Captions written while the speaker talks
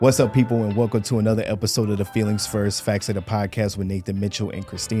What's up, people, and welcome to another episode of the Feelings First Facts of the Podcast with Nathan Mitchell and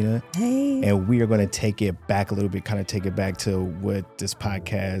Christina. Hey. And we are going to take it back a little bit, kind of take it back to what this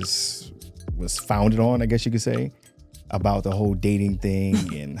podcast was founded on, I guess you could say, about the whole dating thing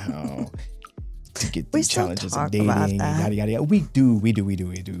and how to get the challenges of dating and yada, yada, yada. We do.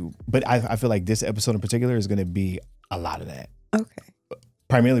 But I feel like this episode in particular is going to be a lot of that. Okay.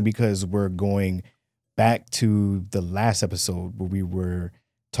 Primarily because we're going back to the last episode where we were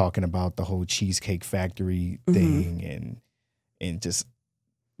talking about the whole Cheesecake Factory thing and just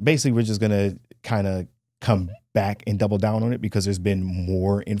basically we're just going to kind of come back and double down on it because there's been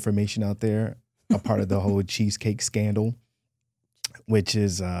more information out there, a part of the whole cheesecake scandal, which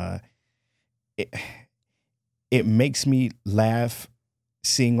is, it makes me laugh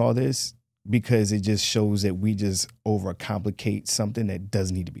seeing all this because it just shows that we just overcomplicate something that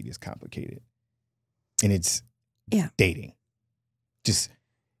doesn't need to be this complicated. And it's dating. Just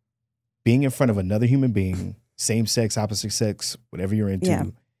being in front of another human being, same sex, opposite sex, whatever you're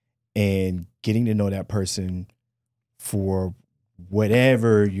into, and getting to know that person for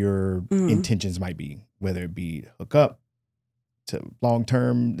whatever your intentions might be, whether it be hook up, to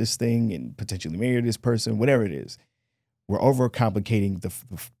long-term this thing and potentially marry this person, whatever it is. We're overcomplicating the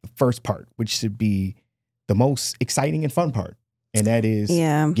first part, which should be the most exciting and fun part. And that is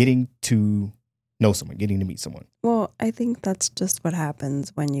getting to know someone, getting to meet someone. Well, I think that's just what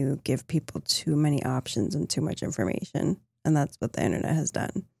happens when you give people too many options and too much information. And that's what the internet has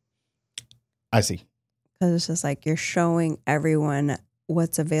done. I see. Because it's just like you're showing everyone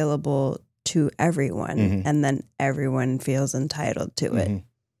what's available to everyone. And then everyone feels entitled to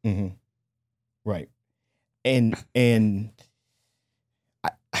it. Right. And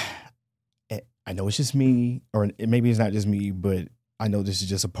I know it's just me, or maybe it's not just me, but I know this is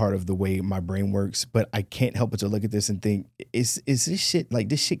just a part of the way my brain works, but I can't help but to look at this and think, is this shit, like,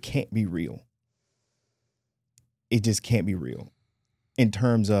 this shit can't be real. It just can't be real in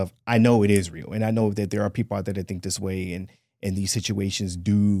terms of, I know it is real. And I know that there are people out there that think this way and these situations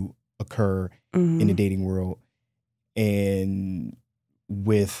do occur in the dating world. And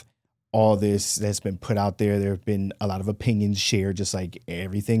with all this that's been put out there, there have been a lot of opinions shared, just like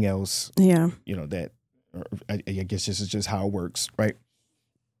everything else. Yeah. You know, that I guess this is just how it works, right?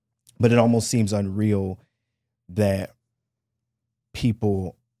 But it almost seems unreal that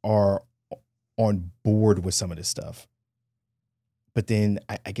people are on board with some of this stuff. But then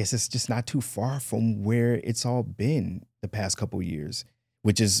I guess it's just not too far from where it's all been the past couple of years,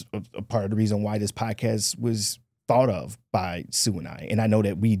 which is a part of the reason why this podcast was thought of by Sue and I. And I know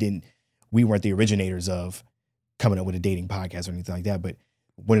that we weren't the originators of coming up with a dating podcast or anything like that. But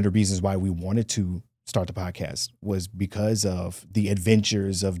one of the reasons why we wanted to start the podcast was because of the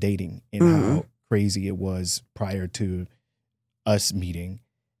adventures of dating and how crazy it was prior to us meeting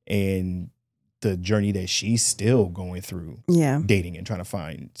and the journey that she's still going through dating and trying to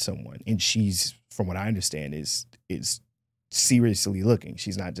find someone. And she's, from what I understand, is seriously looking.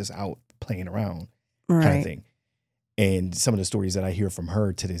 She's not just out playing around kind of thing. And some of the stories that I hear from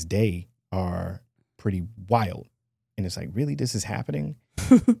her to this day are pretty wild. And it's like, really, this is happening?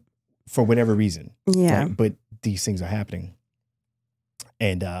 For whatever reason. Yeah. Right? But these things are happening.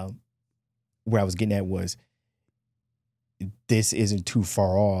 And where I was getting at was, this isn't too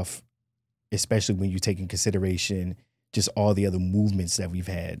far off, especially when you take in consideration just all the other movements that we've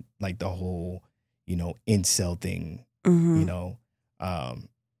had, like the whole, incel thing, the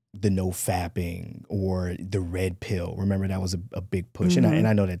no fapping or the red pill. Remember, that was a big push. And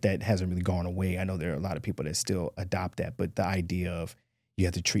I know that hasn't really gone away. I know there are a lot of people that still adopt that, but the idea of you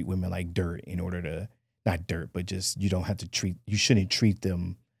have to treat women like dirt in order to, not dirt, but just, you shouldn't treat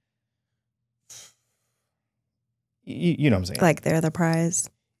them, you know what I'm saying? Like they're the prize.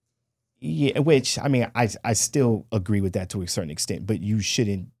 Yeah, which, I mean, I still agree with that to a certain extent, but you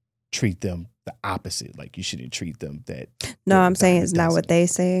shouldn't treat them the opposite. Like, you shouldn't treat them that. No, I'm saying it's not what they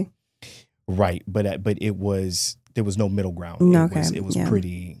say. Right. But there was no middle ground. It was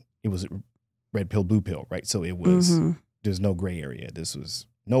pretty, it was red pill, blue pill, right? So it was, there's no gray area. This was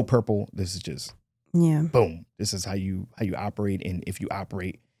no purple. This is just, boom. This is how you operate. And if you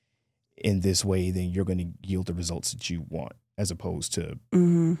operate in this way, then you're going to yield the results that you want, as opposed to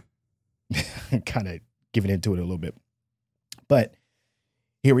kind of giving into it a little bit. But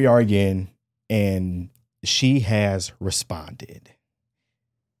here we are again, and she has responded.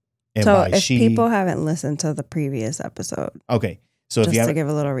 And so if people haven't listened to the previous episode. Okay. So just to give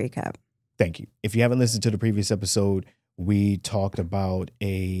a little recap. Thank you. If you haven't listened to the previous episode, we talked about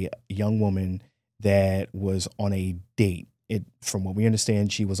a young woman that was on a date. From what we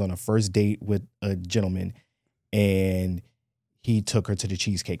understand, she was on a first date with a gentleman, and he took her to the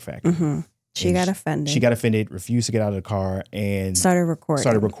Cheesecake Factory. Mm-hmm. She got offended. She got offended, refused to get out of the car, and started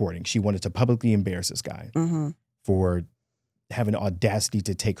recording. She wanted to publicly embarrass this guy for having the audacity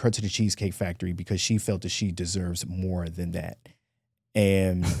to take her to the Cheesecake Factory because she felt that she deserves more than that.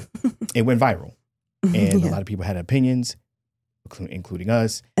 And it went viral. And a lot of people had opinions, including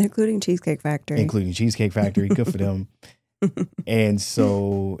us. Including Cheesecake Factory. Good for them. And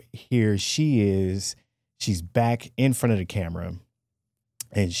so here she is. She's back in front of the camera.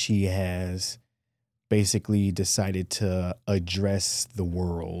 And she has basically decided to address the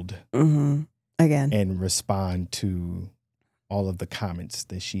world again and respond to all of the comments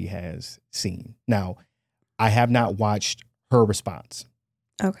that she has seen. Now, I have not watched her response,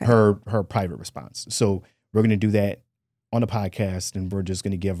 her private response. So we're going to do that on the podcast, and we're just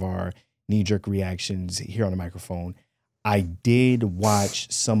going to give our knee-jerk reactions here on the microphone. I did watch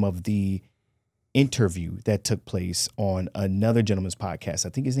some of the interview that took place on another gentleman's podcast. I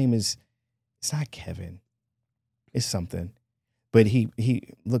think his name is, it's not Kevin, it's something, but he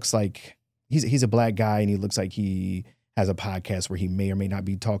looks like he's a black guy, and he looks like he has a podcast where he may or may not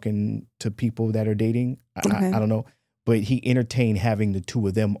be talking to people that are dating. I don't know, but he entertained having the two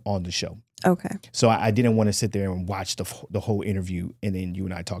of them on the show. Okay. So I didn't want to sit there and watch the whole interview and then you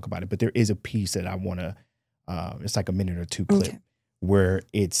and I talk about it, but there is a piece that I want to, it's like a minute or two clip. Where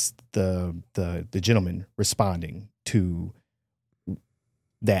it's the gentleman responding to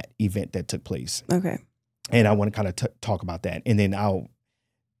that event that took place. Okay. And I want to kind of talk about that. And then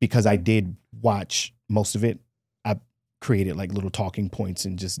because I did watch most of it, I created like little talking points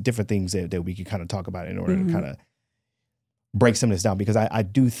and just different things that we could kind of talk about in order to kind of break some of this down. Because I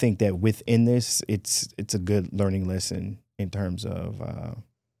do think that within this, it's a good learning lesson in terms of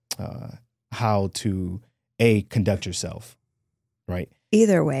how to, conduct yourself. Right.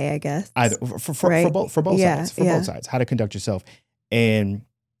 Either way, I guess. Either for both sides. For both sides. How to conduct yourself and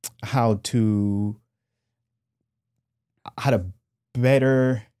how to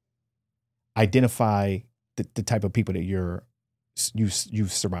better identify the type of people that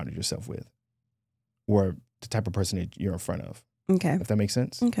you've surrounded yourself with, or the type of person that you're in front of. Okay. If that makes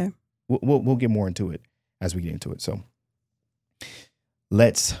sense. Okay. We'll get more into it as we get into it. So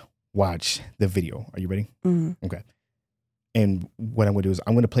let's watch the video. Are you ready? Mm-hmm. Okay. And what I'm going to do is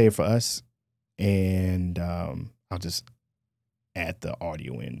I'm going to play it for us, and I'll just add the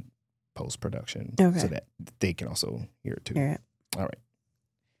audio in post-production so that they can also hear it too. Hear it. All right.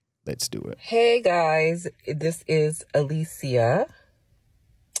 Let's do it. Hey guys, this is Alicia.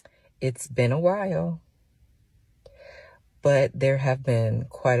 It's been a while, but there have been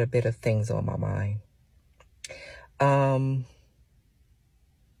quite a bit of things on my mind.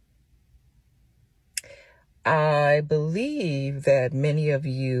 I believe that many of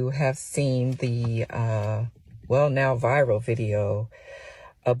you have seen the, now viral video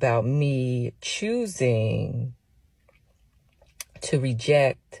about me choosing to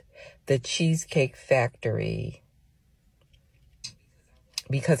reject the Cheesecake Factory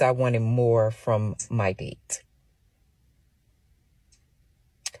because I wanted more from my date.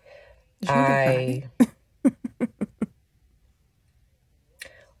 I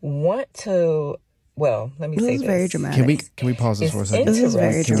want to... Well, let me say this. This is very dramatic. Can we pause this for a second? This is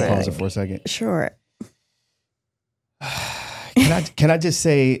very dramatic. Can we pause it for a second? Sure. Can I just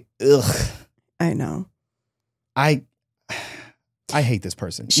say, ugh. I know. I hate this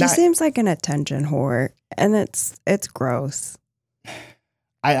person. She seems like an attention whore, and it's gross.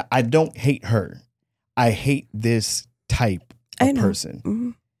 I don't hate her. I hate this type of person. Mm-hmm.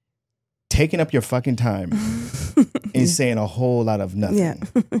 Taking up your fucking time and saying a whole lot of nothing. Yeah.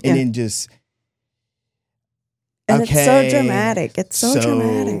 And then just... And it's so dramatic. It's so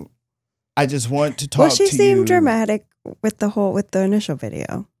dramatic. I just want to talk to you. Well, she seemed dramatic with the initial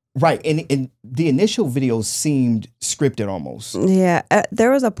video. Right. And the initial video seemed scripted almost. Yeah.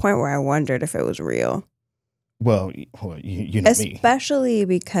 There was a point where I wondered if it was real. Well, you know me. Especially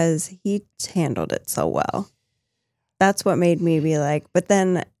because he handled it so well. That's what made me be like, but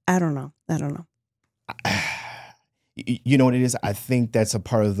then I don't know. You know what it is? I think that's a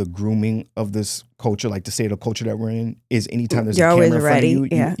part of the grooming of this culture, like the state of culture that we're in, is anytime there's a camera in front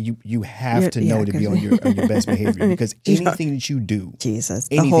of you, you have to know to be on your best behavior, because anything that you do,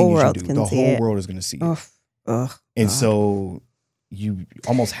 the whole world can see it. The whole world is going to see it. And so you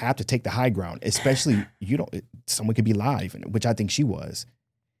almost have to take the high ground, especially someone could be live, which I think she was.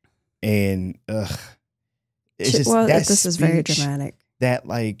 And it's just this is very dramatic. That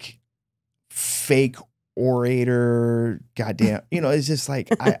like fake orator, goddamn, it's just like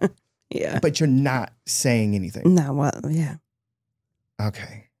yeah. But you're not saying anything. No, well, yeah.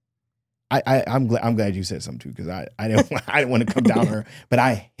 Okay. I'm glad you said something too, because I didn't want to come down on her, but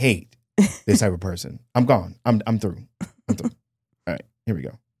I hate this type of person. I'm gone. I'm through. I'm through. All right, here we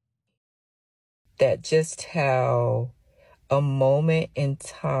go. That just how a moment in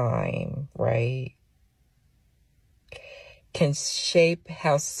time, right, can shape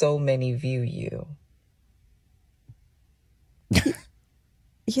how so many view you.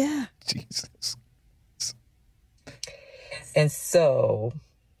 Yeah. Jesus. And so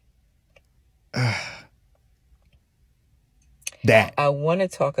that I want to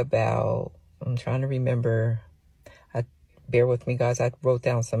talk about, I'm trying to remember. Bear with me, guys. I wrote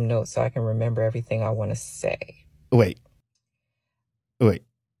down some notes so I can remember everything I want to say. Wait.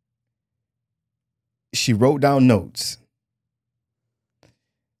 She wrote down notes,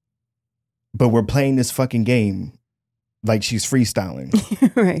 but we're playing this fucking game like she's freestyling.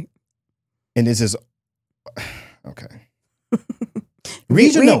 Right. And this is okay.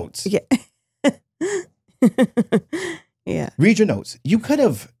 Read your notes. Yeah. Yeah. Read your notes. You could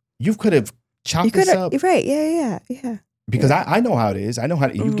have chopped this up. Right. Yeah. Because I know how it is. I know how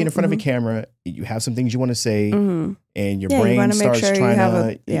you get in front of a camera, you have some things you want to say, and your brain starts trying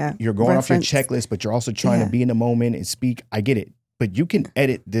to, you're going reference. off your checklist, but you're also trying to be in the moment and speak. I get it. But you can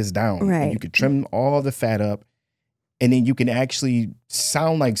edit this down. Right. And you can trim all the fat up, and then you can actually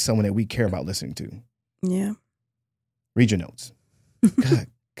sound like someone that we care about listening to. Yeah. Read your notes. Good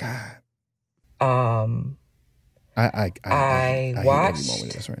God. I watched every moment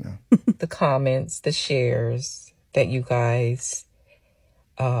of this right now. the comments, the shares that you guys,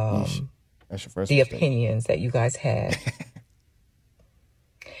 That's your first the mistake. opinions that you guys had.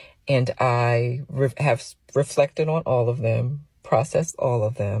 And I have reflected on all of them, processed all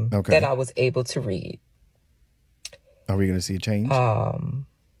of them that I was able to read. Are we going to see a change?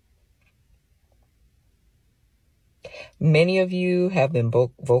 Many of you have been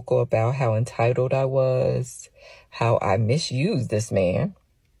vocal about how entitled I was, how I misused this man.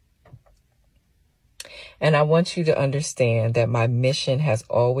 And I want you to understand that my mission has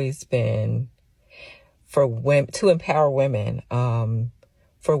always been for women, to empower women,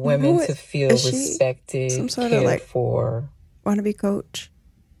 for women to feel respected, some sort cared of like for. Wannabe coach?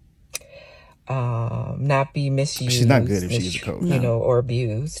 Not be misused. She's not good if she's a coach. You know, or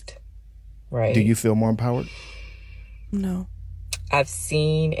abused. Right. Do you feel more empowered? No. I've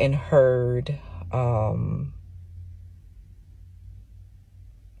seen and heard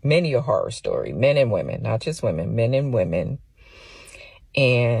many a horror story, men and women, not just women, men and women.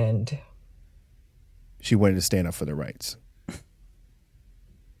 And she wanted to stand up for their rights.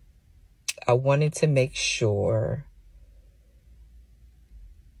 I wanted to make sure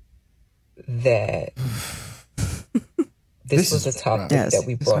that this was a topic that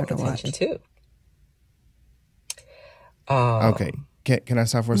we brought attention to. Okay. Can I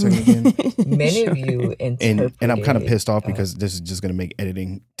stop for a second again? Many of you interpreted... And I'm kind of pissed off because this is just going to make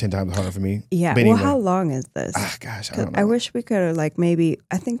editing 10 times harder for me. Yeah. But well, anyway. how long is this? Gosh, I don't know. I wish we could have I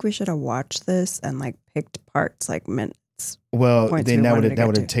think we should have watched this and like picked parts like minutes. Well, then that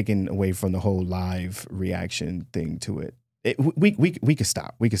would have taken away from the whole live reaction thing to it. We could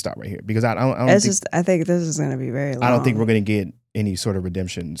stop. We could stop right here because I think this is going to be very long. I don't think we're going to get any sort of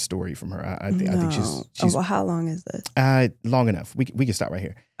redemption story from her. I think she's well, how long is this? Long enough. We can stop right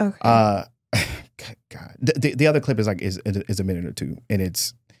here. Okay. God. The other clip is a minute or two, and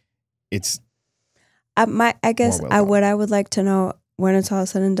it's. I guess what I would like to know when it's all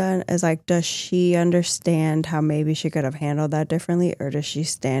said and done is like, does she understand how maybe she could have handled that differently, or does she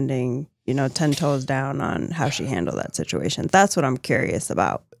standing 10 toes down on how she handled that situation? That's what I'm curious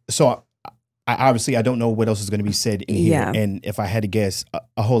about. So I don't know what else is going to be said in here. And if I had to guess,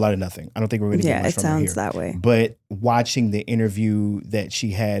 a whole lot of nothing. I don't think we're going to get much from her here. Yeah, it sounds that way. But watching the interview that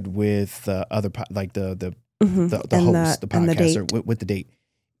she had with the other, like the host, the podcaster with the date,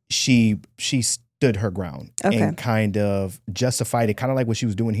 she stood her ground and kind of justified it, kind of like what she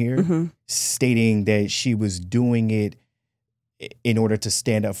was doing here, stating that she was doing it in order to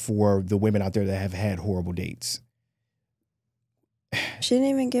stand up for the women out there that have had horrible dates. She didn't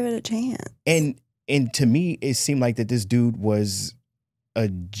even give it a chance. And to me, it seemed like that this dude was a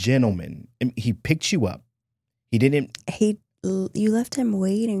gentleman. He picked you up. He didn't. You left him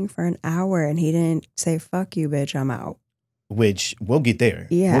waiting for an hour, and he didn't say "fuck you, bitch, I'm out." Which we'll get there.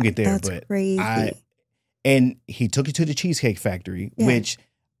 Yeah, we'll get there. That's but crazy. And he took you to the Cheesecake Factory, which,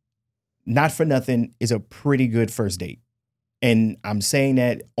 not for nothing, is a pretty good first date. And I'm saying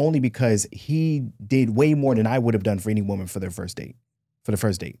that only because he did way more than I would have done for any woman for their first date. For the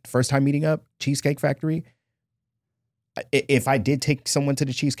first date. First time meeting up, Cheesecake Factory. If I did take someone to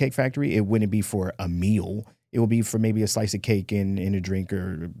the Cheesecake Factory, it wouldn't be for a meal. It will be for maybe a slice of cake and a drink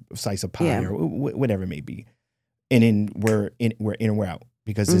or a slice of pie or whatever it may be. And then we're in and we're out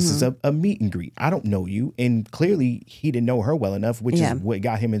because this is a meet and greet. I don't know you. And clearly he didn't know her well enough, which is what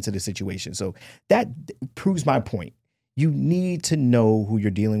got him into the situation. So that proves my point. You need to know who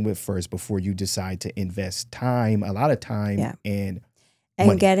you're dealing with first before you decide to invest time, a lot of time and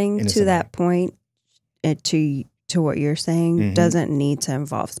getting to that point to what you're saying doesn't need to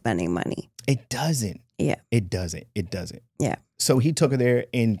involve spending money. It doesn't. Yeah. It doesn't. Yeah. So he took her there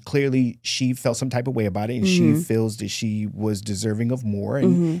and clearly she felt some type of way about it and she feels that she was deserving of more.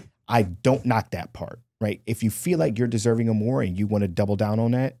 And I don't knock that part, right? If you feel like you're deserving of more and you want to double down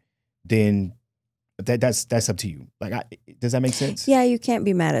on that, then that's up to you. Like, does that make sense? Yeah, you can't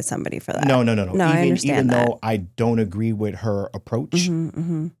be mad at somebody for that. No. I understand that. Even though I don't agree with her approach,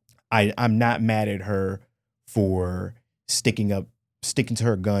 I'm not mad at her for sticking to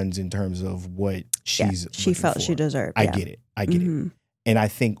her guns in terms of what she felt for. she deserved. I get it. And I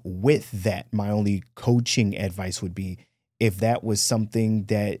think with that, my only coaching advice would be if that was something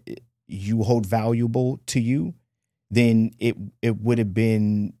that you hold valuable to you, then it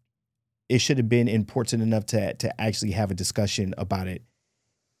should have been important enough to actually have a discussion about it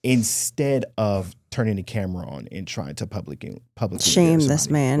instead of turning the camera on and trying to publicly shame this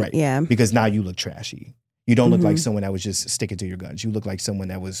man. Right. Yeah. Because now you look trashy. You don't look like someone that was just sticking to your guns. You look like someone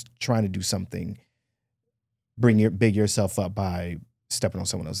that was trying to do something, big yourself up by stepping on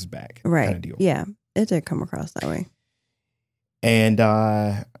someone else's back. Right. Kind of deal. Yeah. It did come across that way. And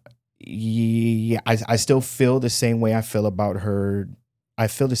I still feel the same way I feel about her. I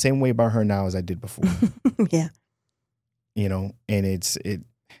feel the same way about her now as I did before. Yeah. You know, and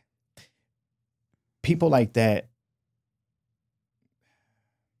people like that.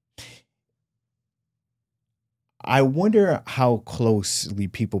 I wonder how closely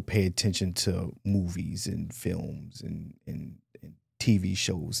people pay attention to movies and films and TV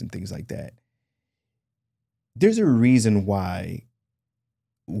shows and things like that. There's a reason why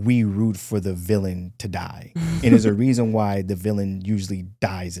we root for the villain to die. And there's a reason why the villain usually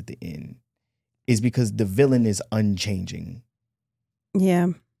dies at the end. Is because the villain is unchanging. Yeah.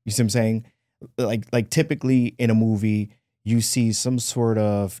 You see what I'm saying? Like typically in a movie, you see some sort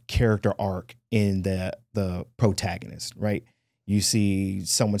of character arc in the protagonist, right? You see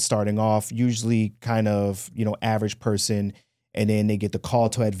someone starting off, usually kind of, average person, and then they get the call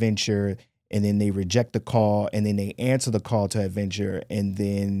to adventure, and then they reject the call, and then they answer the call to adventure, and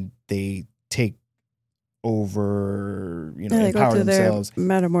then they take over, they empower go through themselves. Their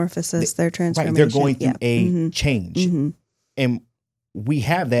metamorphosis, their transformation. Right, they're going through a change. And we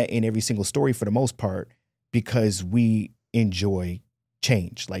have that in every single story for the most part because we enjoy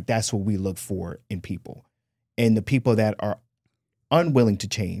change. Like that's what we look for in people. And the people that are unwilling to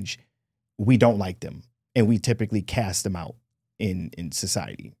change, we don't like them. And we typically cast them out in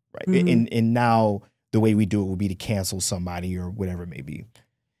society, right? And now the way we do it would be to cancel somebody or whatever it may be.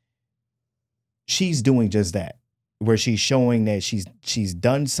 She's doing just that, where she's showing that she's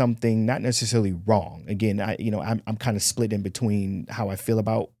done something not necessarily wrong. Again, I'm kind of split in between how I feel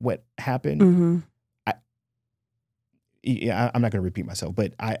about what happened. I'm not going to repeat myself,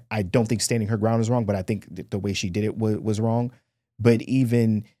 but I don't think standing her ground is wrong, but I think that the way she did it was wrong. But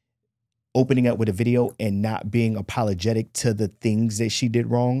even opening up with a video and not being apologetic to the things that she did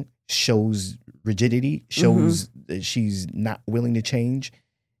wrong shows rigidity, shows that she's not willing to change.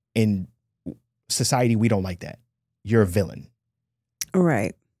 In society, we don't like that. You're a villain.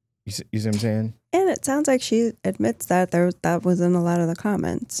 Right. You see what I'm saying? And it sounds like she admits that that was in a lot of the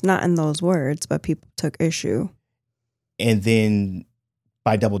comments. Not in those words, but people took issue. And then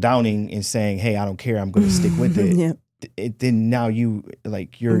by double downing and saying, hey, I don't care, I'm going to stick with it. Then now you're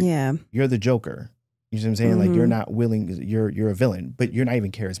the Joker. You see what I'm saying? Like you're not willing, you're a villain, but you're not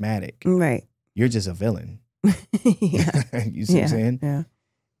even charismatic. Right. You're just a villain. Yeah. You see what I'm saying? Yeah.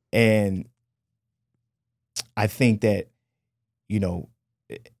 And I think that,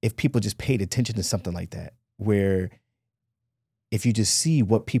 if people just paid attention to something like that, where if you just see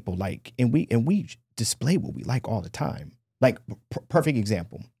what people like, and we display what we like all the time. Like perfect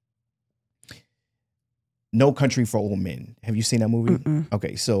example. No Country for Old Men. Have you seen that movie? Mm-mm.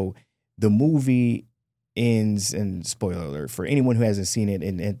 Okay, so the movie ends, and spoiler alert for anyone who hasn't seen it,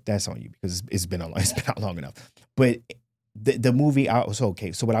 and that's on you because it's been out long enough. But the movie, so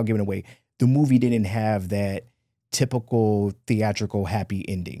without giving away, the movie didn't have that typical theatrical happy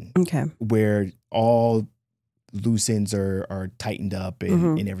ending. Okay. Where all loose ends are tightened up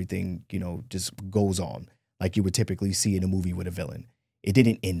and everything, just goes on like you would typically see in a movie with a villain. It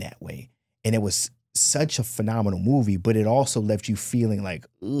didn't end that way. And it was such a phenomenal movie, but it also left you feeling like,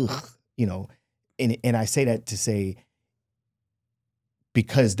 ugh, and I say that to say,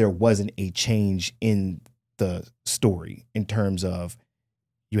 because there wasn't a change in the story in terms of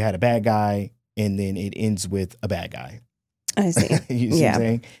you had a bad guy and then it ends with a bad guy. I see. You see what I'm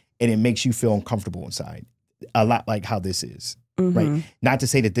saying? And it makes you feel uncomfortable inside. A lot like how this is, right? Not to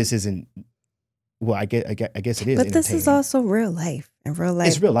say that this isn't, well, I guess it is. But this is also real life. In real life,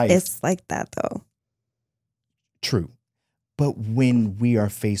 it's real life. It's like that though. True. But when we are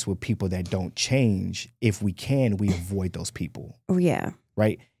faced with people that don't change, if we can, we avoid those people. Yeah.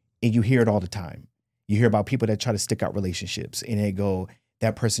 Right? And you hear it all the time. You hear about people that try to stick out relationships and they go,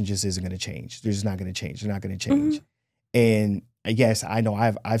 that person just isn't going to change. They're just not going to change. They're not going to change. And yes, I know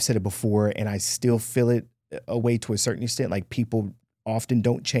I've said it before and I still feel it a way to a certain extent. Like people often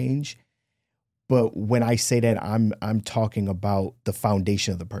don't change. But when I say that, I'm talking about the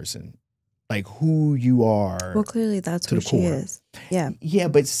foundation of the person. Like who you are. Well, clearly that's who she is. Yeah. Yeah,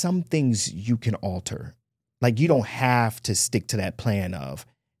 but some things you can alter. Like you don't have to stick to that plan of,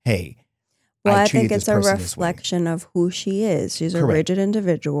 hey, well, I think it's a reflection of who she is. She's a rigid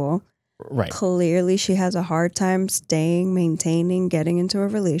individual. Right. Clearly she has a hard time maintaining, getting into a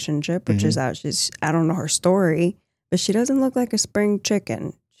relationship, which is out. I don't know her story, but she doesn't look like a spring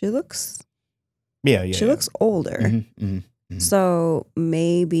chicken. She looks she looks older. So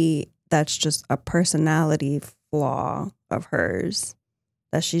maybe that's just a personality flaw of hers,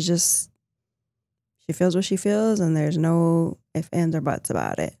 that she feels what she feels and there's no ifs, ands, or buts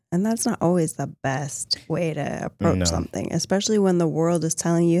about it. And that's not always the best way to approach something, especially when the world is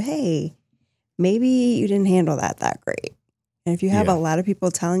telling you, hey, maybe you didn't handle that great. And if you have a lot of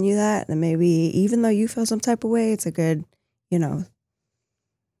people telling you that, then maybe even though you feel some type of way, it's a good,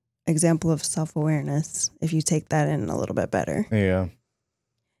 example of self-awareness if you take that in a little bit better. Yeah.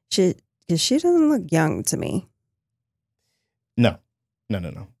 She doesn't look young to me. No.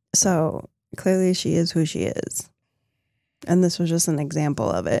 So clearly she is who she is. And this was just an example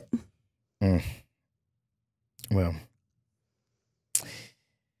of it. Well,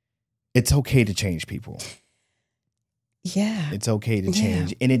 it's okay to change people. Yeah. It's okay to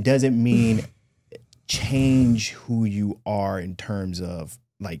change. And it doesn't mean change who you are in terms of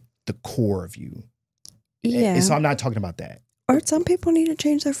like the core of you. Yeah. And so I'm not talking about that. Or some people need to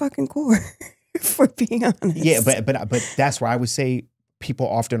change their fucking core, for being honest. Yeah, but that's where I would say people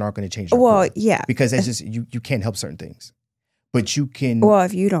often aren't going to change their core. Yeah. Because that's just, you can't help certain things. But you can... Well,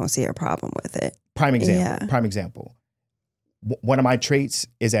 if you don't see a problem with it. Prime example. One of my traits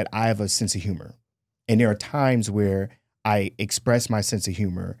is that I have a sense of humor. And there are times where I express my sense of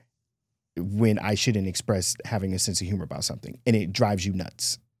humor when I shouldn't express having a sense of humor about something. And it drives you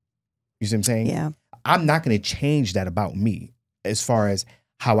nuts. You see what I'm saying? Yeah. I'm not going to change that about me as far as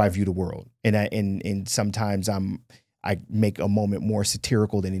how I view the world. And sometimes I make a moment more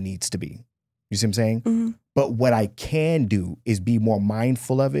satirical than it needs to be. You see what I'm saying? But what I can do is be more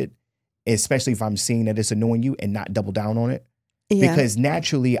mindful of it, especially if I'm seeing that it's annoying you, and not double down on it. Yeah. Because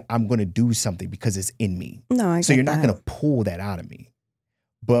naturally I'm going to do something because it's in me. So you're not going to pull that out of me.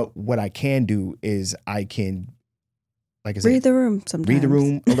 But what I can do is I can, like I said, read the room sometimes. Read the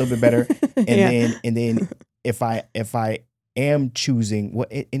room a little bit better. And then if I am choosing,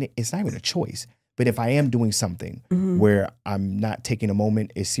 it's not even a choice, but if I am doing something where I'm not taking a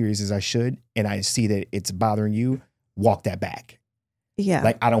moment as serious as I should, and I see that it's bothering you, walk that back. Yeah.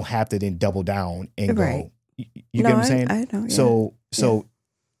 Like I don't have to then double down and go, you get what I'm saying? I know. Yeah. So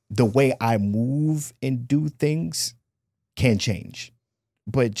the way I move and do things can change,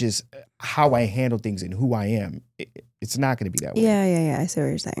 but just how I handle things and who I am, it's not going to be that way. Yeah. I see what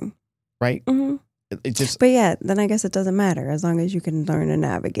you're saying. Right? It just. But yeah, then I guess it doesn't matter as long as you can learn to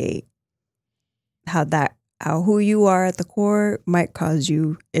navigate how who you are at the core might cause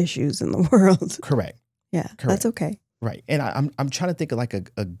you issues in the world. Correct. Yeah, correct. That's okay. Right. And I'm trying to think of like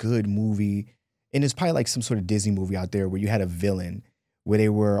a good movie, and it's probably like some sort of Disney movie out there where you had a villain where they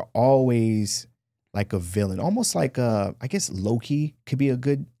were always like a villain, almost like I guess Loki could be a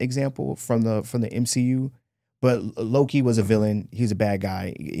good example from the MCU. But Loki was a villain. He's a bad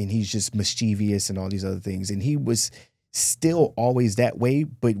guy, and he's just mischievous and all these other things. And he was still always that way,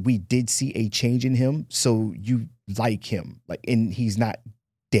 but we did see a change in him. So you like him, and he's not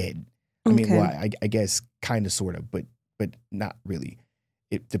dead. I mean, well, I guess kind of, sort of, but not really.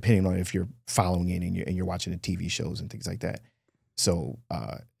 Depending on if you're following it and you're watching the TV shows and things like that. So,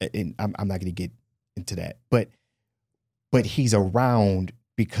 and I'm not going to get into that, but he's around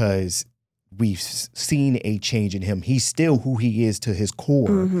because we've seen a change in him. He's still who he is to his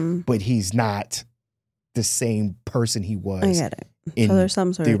core, but he's not the same person he was. I get it. So there's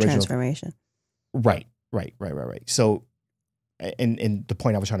some sort of transformation. Right. So and the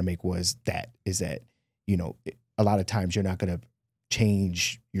point I was trying to make was that you know, a lot of times you're not going to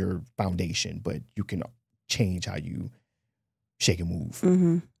change your foundation, but you can change how you shake and move.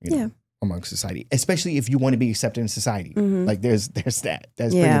 You know, among society, especially if you want to be accepted in society. Like there's that.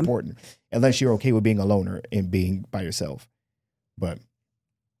 That's pretty important. Unless you're okay with being a loner and being by yourself. But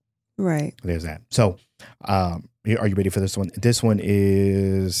there's that. So, are you ready for this one? This one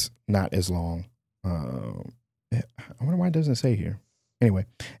is not as long. I wonder why it doesn't say here. Anyway,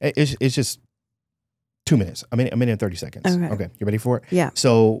 it's just 2 minutes. A minute and 30 seconds. Okay. You ready for it? Yeah.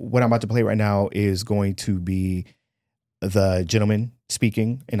 So what I'm about to play right now is going to be the gentleman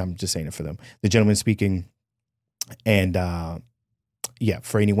speaking, and I'm just saying it for them. The gentleman speaking, and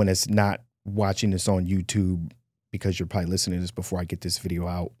for anyone that's not watching this on YouTube, because you're probably listening to this before I get this video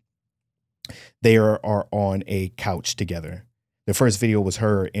out, they are on a couch together. The first video was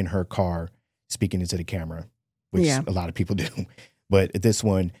her in her car speaking into the camera, which a lot of people do. But this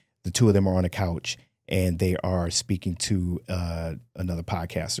one, the two of them are on a couch, and they are speaking to another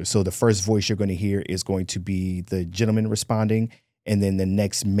podcaster. So the first voice you're going to hear is going to be the gentleman responding, and then the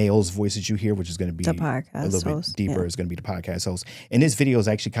next male's voice that you hear, which is going to be the podcast a little host, bit deeper, is going to be the podcast host. And this video is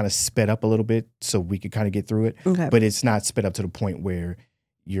actually kind of sped up a little bit so we could kind of get through it. Okay. But it's not sped up to the point where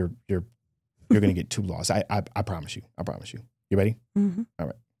you're going to get too lost. I promise you. I promise you. You ready? All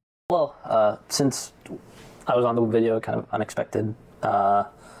right. Well, since I was on the video kind of unexpected, I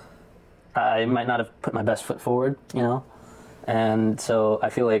might not have put my best foot forward, you know? And so I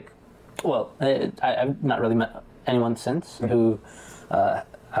feel like, well, I've not really met anyone since who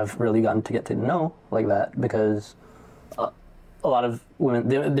I've really gotten to get to know like that, because a lot of women,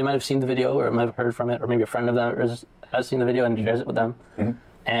 they might have seen the video or might have heard from it, or maybe a friend of theirs has seen the video and shares it with them.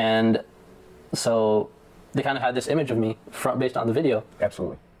 And so they kind of had this image of me based on the video.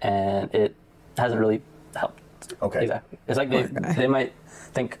 Absolutely. And it hasn't really helped. Okay. Exactly. It's like they might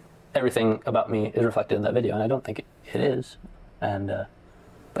think everything about me is reflected in that video, and I don't think it is. And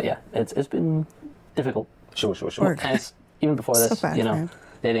but yeah, it's been difficult. Sure. And even before this, you know,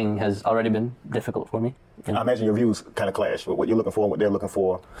 dating has already been difficult for me. You know? I imagine your views kind of clash with what you're looking for and what they're looking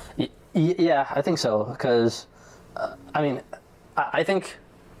for. Yeah, I think so. Because, I mean, I think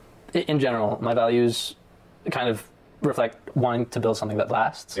in general, my values kind of reflect wanting to build something that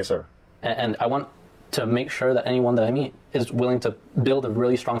lasts. Yes, sir. And I want to make sure that anyone that I meet is willing to build a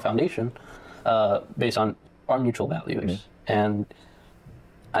really strong foundation based on our mutual values. And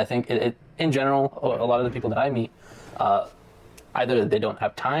I think it in general, a lot of the people that I meet, either they don't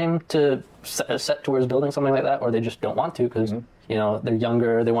have time to set towards building something like that, or they just don't want to because, you know, they're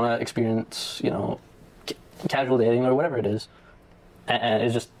younger, they want to experience, you know, casual dating or whatever it is. And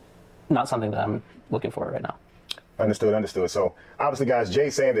it's just not something that I'm looking for right now. Understood. So obviously, guys,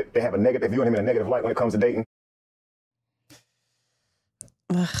 Jay's saying that they have a negative, you and him in a negative light when it comes to dating.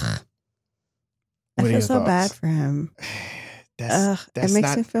 Ugh. I feel so bad for him. It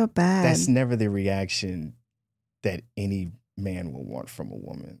makes me feel bad. That's never the reaction that any man will want from a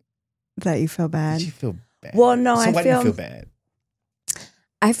woman. That you feel bad? Did you feel bad? Well, no, so why do you feel bad?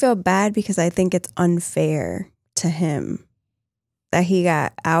 I feel bad because I think it's unfair to him that he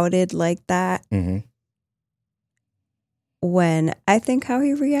got outed like that. When I think how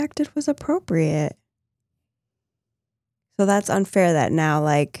he reacted was appropriate. So that's unfair that now,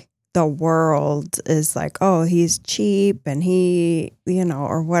 like, the world is like, oh, he's cheap and he, you know,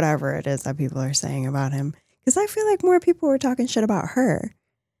 or whatever it is that people are saying about him. Because I feel like more people were talking shit about her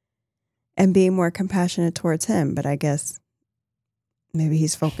and being more compassionate towards him. But I guess maybe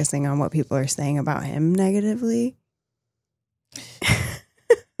he's focusing on what people are saying about him negatively.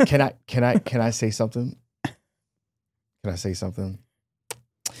 Can I say something? Can I say something?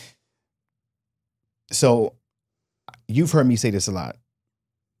 So you've heard me say this a lot,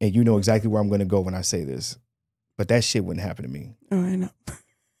 and you know exactly where I'm going to go when I say this, but that shit wouldn't happen to me. Oh, I know.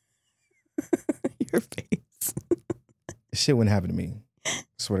 Your face. Shit wouldn't happen to me. I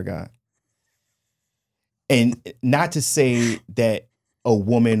swear to God. And not to say that a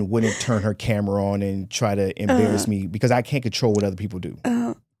woman wouldn't turn her camera on and try to embarrass me, because I can't control what other people do.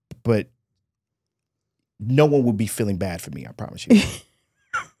 But no one would be feeling bad for me, I promise you.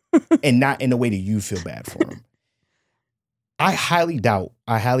 And not in the way that you feel bad for him. I highly doubt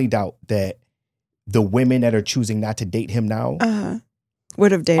that the women that are choosing not to date him now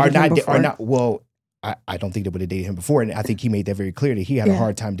would have dated him before. Well, I don't think they would have dated him before. And I think he made that very clear that he had a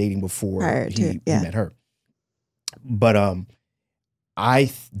hard time dating before he met her. But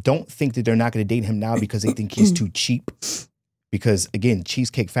I don't think that they're not going to date him now because they think he's too cheap. Because, again,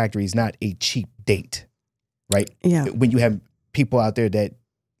 Cheesecake Factory is not a cheap date, right? Yeah. When you have people out there that,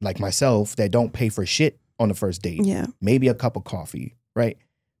 like myself, that don't pay for shit on the first date. Yeah. Maybe a cup of coffee, right?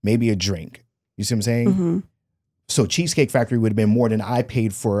 Maybe a drink. You see what I'm saying? Mm-hmm. So Cheesecake Factory would have been more than I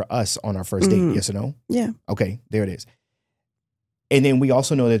paid for us on our first date. Yes or no? Yeah. Okay, there it is. And then we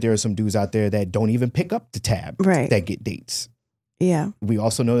also know that there are some dudes out there that don't even pick up the tab that get dates. Yeah. We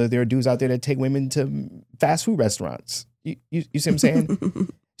also know that there are dudes out there that take women to fast food restaurants. You see what I'm saying?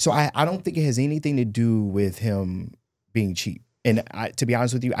 So I don't think it has anything to do with him being cheap. And to be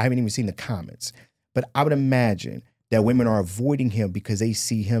honest with you, I haven't even seen the comments. But I would imagine that women are avoiding him because they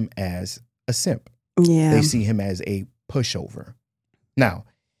see him as a simp. Yeah. They see him as a pushover. Now,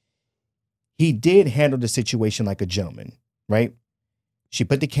 he did handle the situation like a gentleman, right? She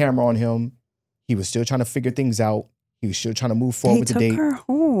put the camera on him. He was still trying to figure things out. He was still trying to move forward with the date. He took her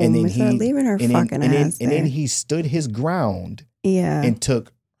home and then instead of leaving her fucking ass there. And then he stood his ground yeah. and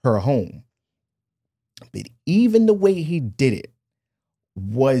took her home. But even the way he did it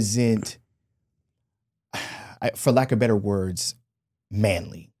wasn't, for lack of better words,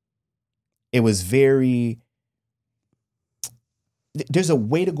 manly. It was very, there's a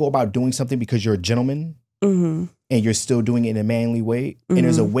way to go about doing something because you're a gentleman and you're still doing it in a manly way. And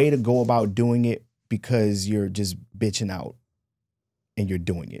there's a way to go about doing it because you're just bitching out and you're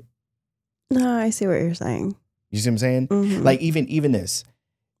doing it. No, I see what you're saying. You see what I'm saying? Like even this.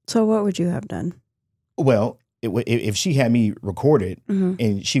 So what would you have done? Well, if she had me recorded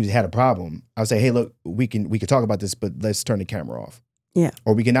and she had a problem, I would say, hey, look, we can talk about this, but let's turn the camera off. Yeah.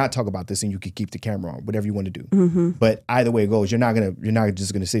 Or we cannot talk about this and you could keep the camera on, whatever you want to do. But either way it goes, you're not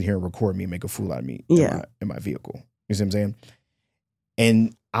just gonna sit here and record me and make a fool out of me in my vehicle. You see what I'm saying?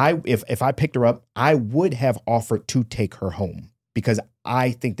 And if I picked her up, I would have offered to take her home because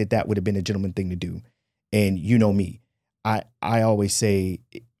I think that would have been a gentleman thing to do. And you know me, I always say,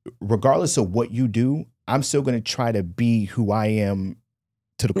 regardless of what you do, I'm still going to try to be who I am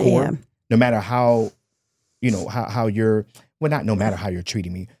to the core, no matter how, how you're, well, not no matter how you're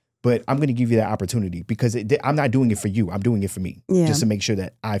treating me, but I'm going to give you that opportunity because I'm not doing it for you. I'm doing it for me just to make sure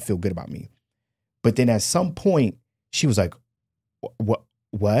that I feel good about me. But then at some point she was like, what?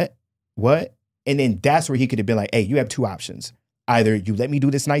 And then that's where he could have been like, hey, you have two options. Either you let me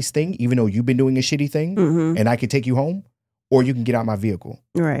do this nice thing, even though you've been doing a shitty thing and I can take you home, or you can get out my vehicle.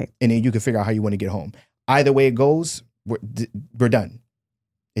 Right. And then you can figure out how you want to get home. Either way it goes, we're done.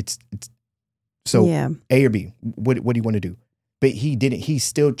 It's so A or B. What do you want to do? But he didn't. He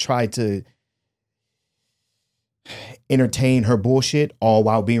still tried to entertain her bullshit all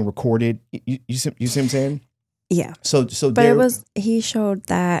while being recorded. You see what I'm saying? Yeah. So but he showed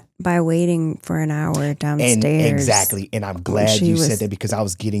that by waiting for an hour downstairs. And exactly. And I'm glad you said that because I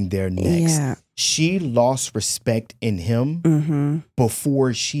was getting there next. Yeah. She lost respect in him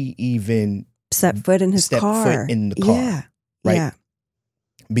before she even stepped foot in his car. Foot in the car. Yeah. Right. Yeah.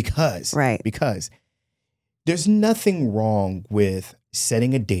 Because there's nothing wrong with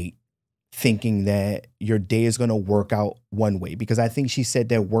setting a date thinking that your day is going to work out one way. Because I think she said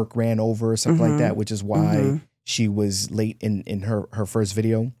that work ran over or something like that, which is why she was late in her first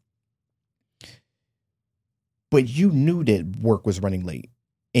video. But you knew that work was running late.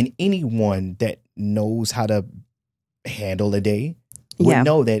 And anyone that knows how to handle a day would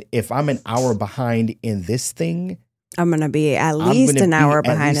know that if I'm an hour behind in this thing, I'm going to be at least an hour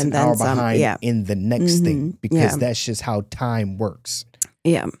behind and then some. In the next thing, because that's just how time works.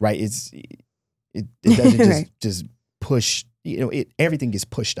 Yeah. Right. It doesn't just push, everything gets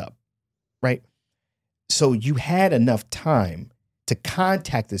pushed up. Right. So you had enough time to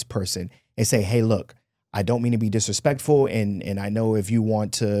contact this person and say, hey, look, I don't mean to be disrespectful. And I know if you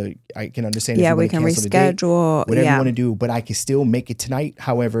want to, I can understand. Yeah, we can reschedule. Whatever you want to do, but I can still make it tonight.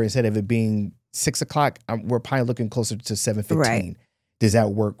 However, instead of it being 6 o'clock, we're probably looking closer to 7:15. Right. Does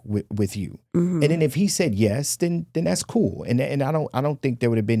that work with you? And then if he said yes, then that's cool. And I don't think there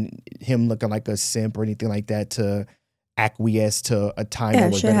would have been him looking like a simp or anything like that to acquiesce to a time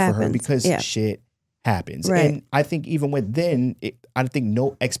that was better for her because shit happens. Right. And I think even with then, I think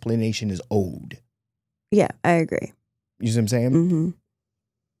no explanation is owed. Yeah, I agree. You see what I'm saying?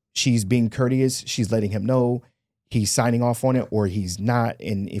 She's being courteous. She's letting him know he's signing off on it or he's not.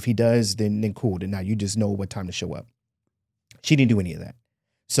 And if he does, then cool. Then now you just know what time to show up. She didn't do any of that.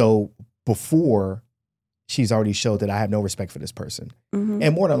 So before, she's already showed that I have no respect for this person.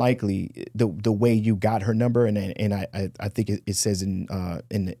 And more than likely, the way you got her number, and I think it says in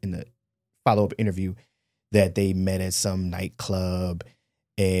the follow-up interview that they met at some nightclub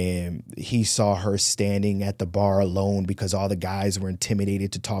and he saw her standing at the bar alone because all the guys were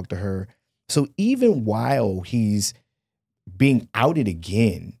intimidated to talk to her. So even while he's being outed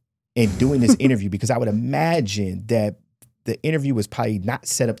again and doing this interview, because I would imagine that the interview was probably not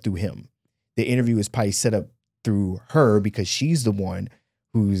set up through him, the interview is probably set up through her because she's the one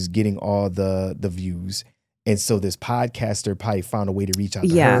who's getting all the views. And so this podcaster probably found a way to reach out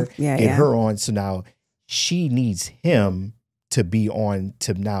to her, get her on. So now she needs him to be on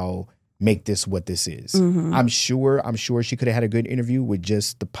to now make this what this is. Mm-hmm. I'm sure she could have had a good interview with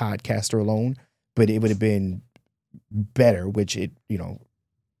just the podcaster alone, but it would have been better, which it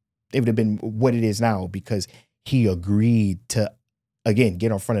would have been what it is now because he agreed to, again,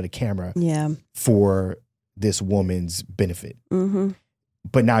 get in front of the camera for this woman's benefit. Mm-hmm.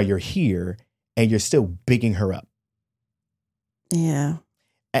 But now you're here and you're still bigging her up. Yeah.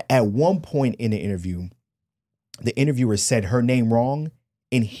 At one point in the interview, the interviewer said her name wrong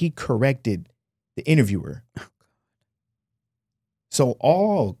and he corrected the interviewer. So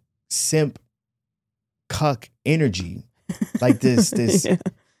all simp cuck energy, like this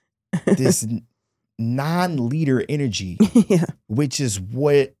non-leader energy, which is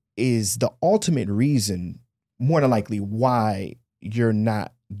what is the ultimate reason, more than likely, why you're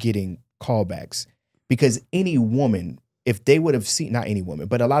not getting callbacks. Because any woman, if they would have seen, not any woman,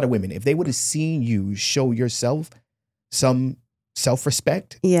 but a lot of women, if they would have seen you show yourself some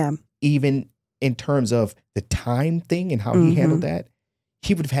self-respect, even in terms of the time thing and how he handled that,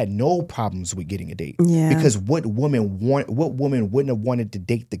 he would have had no problems with getting a date. Because what woman wouldn't have wanted to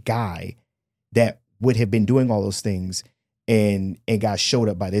date the guy that would have been doing all those things and got showed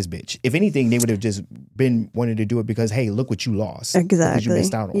up by this bitch? If anything, they would have just been wanting to do it because, hey, look what you lost. Exactly. Because you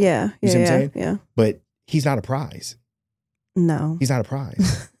missed out on. Yeah. You see what I'm saying? Yeah. But he's not a prize. No. He's not a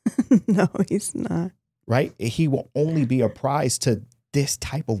prize. No, he's not. Right? He will only be a prize to this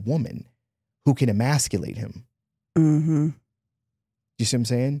type of woman who can emasculate him. Mm-hmm. You see what I'm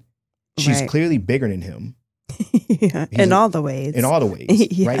saying? She's clearly bigger than him. In all the ways. In all the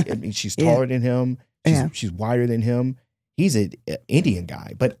ways, right? I mean, she's taller than him. She's wider than him. He's an Indian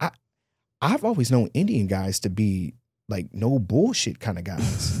guy. But I've always known Indian guys to be like no bullshit kind of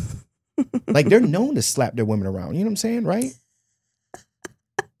guys. Like they're known to slap their women around. You know what I'm saying, right?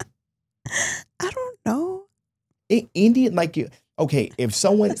 I don't know. Indian, like you. Okay, if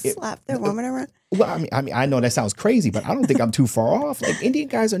someone slap their woman around. Well, I mean, I know that sounds crazy, but I don't think I'm too far off. Like Indian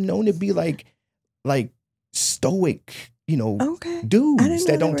guys are known to be like stoic, dudes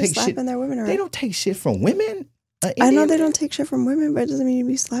that don't take shit. Their women around. They don't take shit from women. I know they don't take shit from women, but it doesn't mean you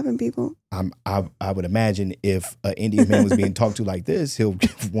be slapping people. I would imagine if an Indian man was being talked to like this, he'll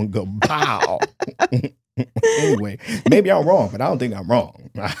give one go pow. Anyway, maybe I'm wrong, but I don't think I'm wrong.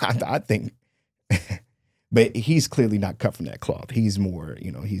 I think. But he's clearly not cut from that cloth. He's more,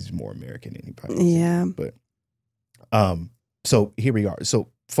 he's more American than he probably is. But so here we are. So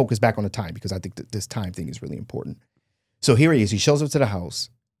focus back on the time because I think that this time thing is really important. So here he is. He shows up to the house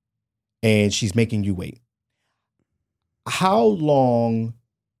and she's making you wait. How long?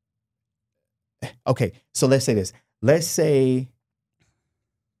 Okay, so let's say this. Let's say,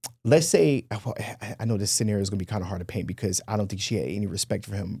 well, I know this scenario is going to be kind of hard to paint because I don't think she had any respect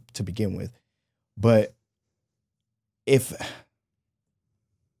for him to begin with. But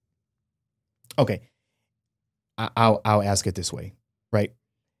I'll ask it this way, right?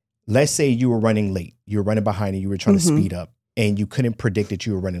 Let's say you were running late. You were running behind and you were trying to speed up and you couldn't predict that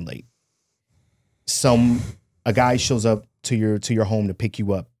you were running late. A guy shows up to your home to pick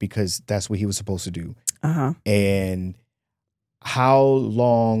you up because that's what he was supposed to do. And how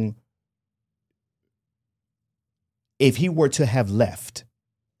long, if he were to have left,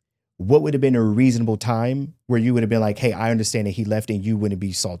 what would have been a reasonable time where you would have been like, hey, I understand that he left and you wouldn't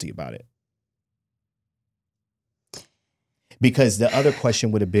be salty about it? Because the other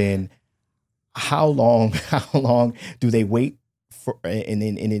question would have been, how long do they wait for, and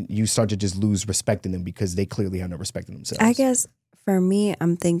then you start to just lose respect in them because they clearly have no respect in themselves. I guess for me,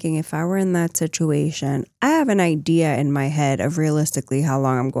 I'm thinking if I were in that situation, I have an idea in my head of realistically how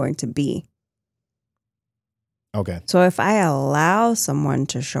long I'm going to be. Okay. So if I allow someone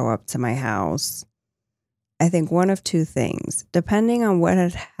to show up to my house, I think one of two things, depending on what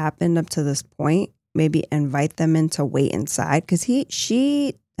had happened up to this point, maybe invite them in to wait inside because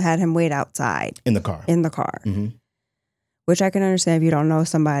she had him wait outside. In the car. Mm-hmm. Which I can understand if you don't know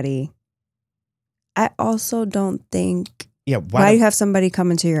somebody. I also don't think, why do you have somebody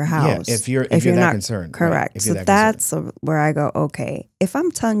come into your house? Yeah, if you're that not concerned. Correct. Right, so that's where I go, okay, if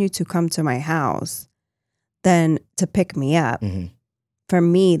I'm telling you to come to my house, then to pick me up, for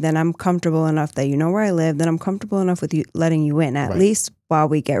me, then I'm comfortable enough that you know where I live, then I'm comfortable enough with you letting you in, at least while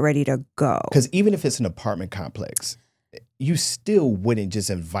we get ready to go. Because even if it's an apartment complex, you still wouldn't just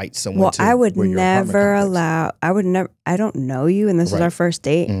invite someone to I would where never allow, I don't know you and this is our first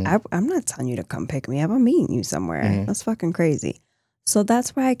date. I'm not telling you to come pick me up. I'm meeting you somewhere. That's fucking crazy. So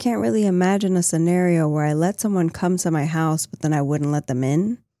that's why I can't really imagine a scenario where I let someone come to my house, but then I wouldn't let them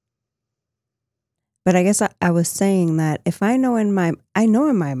in. But I guess I was saying that if I know in my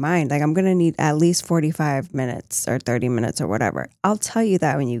mind, like I'm going to need at least 45 minutes or 30 minutes or whatever, I'll tell you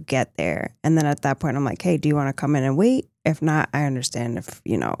that when you get there. And then at that point, I'm like, hey, do you want to come in and wait? If not, I understand if,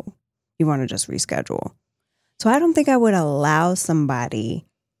 you want to just reschedule. So I don't think I would allow somebody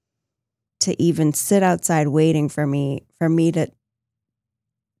to even sit outside waiting for me to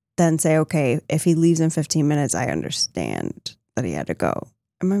then say, okay, if he leaves in 15 minutes, I understand that he had to go.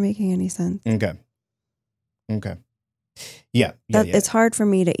 Am I making any sense? Okay. Yeah. It's hard for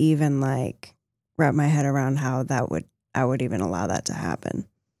me to even like wrap my head around how I would even allow that to happen.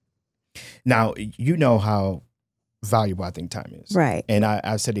 Now, you know how valuable I think time is. Right. And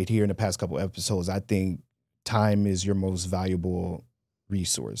I've said it here in the past couple episodes. I think time is your most valuable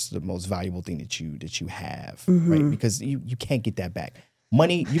resource, the most valuable thing that you have, right? Because you can't get that back.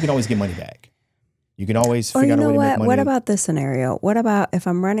 Money, you can always get money back. You can always figure out a way to make money. What about this scenario? What about if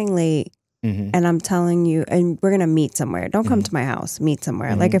I'm running late and I'm telling you, and we're going to meet somewhere. Don't come to my house. Meet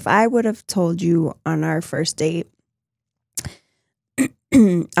somewhere. Like if I would have told you on our first date,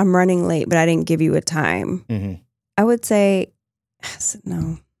 I'm running late, but I didn't give you a time. I would say,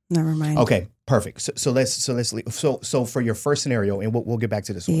 no, never mind. Okay, perfect. So let's leave. So for your first scenario, and we'll get back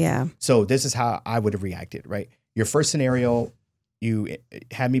to this one. Yeah. So this is how I would have reacted, right? Your first scenario, you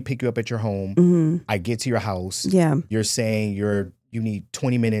had me pick you up at your home. I get to your house. Yeah. You're saying you need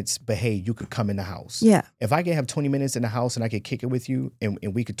 20 minutes, but hey, you could come in the house. Yeah. If I could have 20 minutes in the house and I could kick it with you and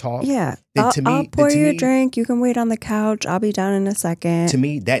we could talk. Yeah. Then I'll pour you a drink. You can wait on the couch. I'll be down in a second. To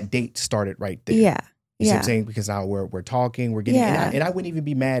me, that date started right there. Yeah. You see what I'm saying? Because now we're talking, we're getting, and I wouldn't even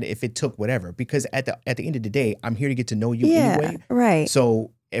be mad if it took whatever, because at the end of the day, I'm here to get to know you anyway. Right.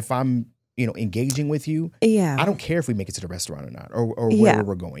 So if I'm, engaging with you, I don't care if we make it to the restaurant or not, or where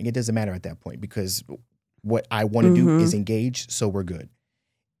we're going. It doesn't matter at that point, because what I want to do is engage, so we're good.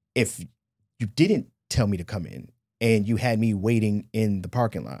 If you didn't tell me to come in and you had me waiting in the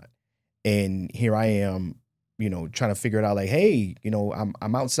parking lot, and here I am, trying to figure it out, like, hey,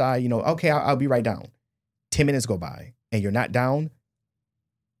 I'm outside, okay, I'll be right down. 10 minutes go by and you're not down.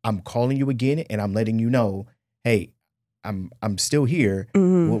 I'm calling you again and I'm letting you know, hey, I'm still here.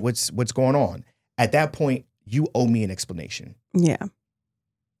 What's going on? At that point, you owe me an explanation. Yeah,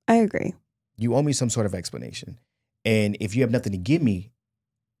 I agree. You owe me some sort of explanation. And if you have nothing to give me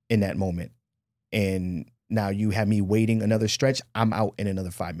in that moment, and now you have me waiting another stretch, I'm out in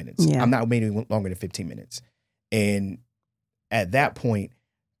another 5 minutes. Yeah. I'm not waiting longer than 15 minutes. And at that point,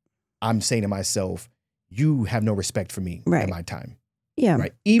 I'm saying to myself, you have no respect for me and my time. Yeah.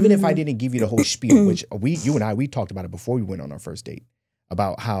 Right. Even if I didn't give you the whole spiel, which you and I talked about it before we went on our first date,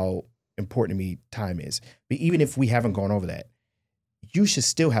 about how important to me time is. But even if we haven't gone over that, you should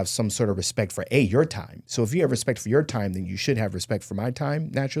still have some sort of respect for your time. So if you have respect for your time, then you should have respect for my time,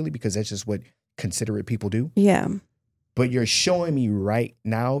 naturally, because that's just what considerate people do. Yeah. But you're showing me right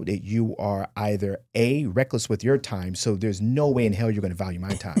now that you are either reckless with your time, so there's no way in hell you're going to value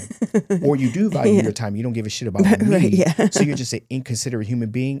my time, or you do value your time, you don't give a shit about me, so you're just an inconsiderate human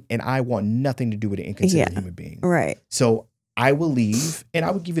being, and I want nothing to do with an inconsiderate human being. Right. So I will leave, and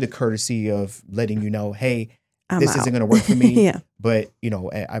I would give you the courtesy of letting you know, hey, this isn't going to work for me. But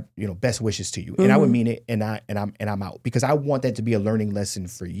I best wishes to you, and I would mean it, and I'm out, because I want that to be a learning lesson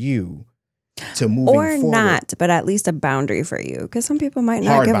for you. To moving or forward. not, but at least a boundary for you, because some people might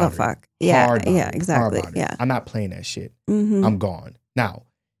not give a fuck. Yeah, exactly. Yeah, I'm not playing that shit. I'm gone. Now,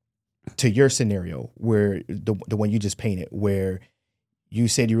 to your scenario, where the one you just painted, where you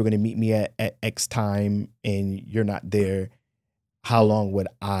said you were going to meet me at X time and you're not there, how long would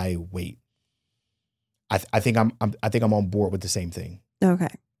I wait? I think I'm on board with the same thing. Okay.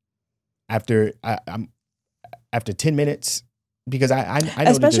 After 10 minutes. Because I know,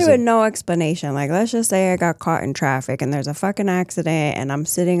 especially with no explanation. Like, let's just say I got caught in traffic and there's a fucking accident and I'm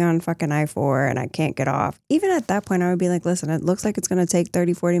sitting on fucking I-4 and I can't get off. Even at that point, I would be like, listen, it looks like it's going to take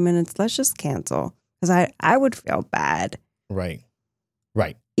 30, 40 minutes. Let's just cancel. Because I would feel bad. Right.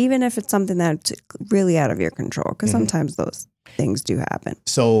 Even if it's something that's really out of your control. Because sometimes those things do happen.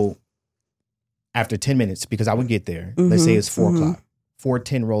 So after 10 minutes, because I would get there, let's say it's 4 o'clock,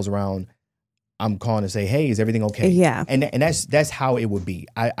 4:10 rolls around, I'm calling to say, hey, is everything okay? Yeah. And that's how it would be.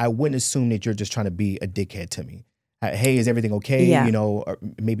 I wouldn't assume that you're just trying to be a dickhead to me. Hey, is everything okay? Yeah. Or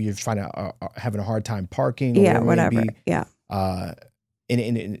maybe you're trying to having a hard time parking. Or whatever. Yeah.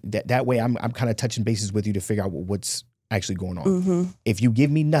 And that way, I'm kind of touching bases with you to figure out what's actually going on. If you give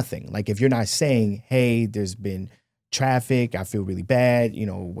me nothing, like if you're not saying, hey, there's been traffic, I feel really bad,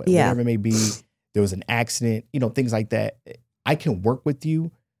 whatever it may be, there was an accident, things like that. I can work with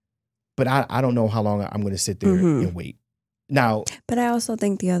you, but I don't know how long I'm going to sit there and wait. Now, but I also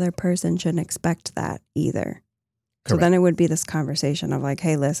think the other person shouldn't expect that either. correct. So then it would be this conversation of like,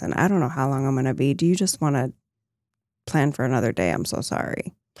 hey, listen, I don't know how long I'm going to be. Do you just want to plan for another day? I'm so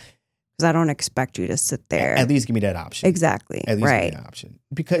sorry. Because I don't expect you to sit there. At least give me that option. Exactly. At least right. give me that option.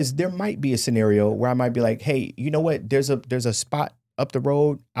 Because there might be a scenario where I might be like, hey, you know what? There's a spot up the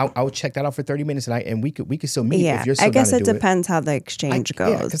road. I'll check that out for 30 minutes and we could still meet if you're still I guess down it to do depends how the exchange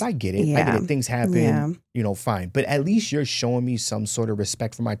goes. Yeah, because I get it. I get it. Things happen, fine. But at least you're showing me some sort of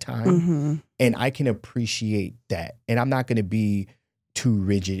respect for my time. And I can appreciate that. And I'm not going to be too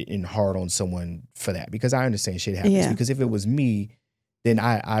rigid and hard on someone for that because I understand shit happens. Because if it was me, then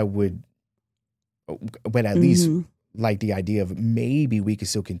I would, but at least like the idea of maybe we could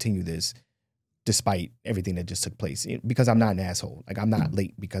still continue this despite everything that just took place, because I'm not an asshole. Like I'm not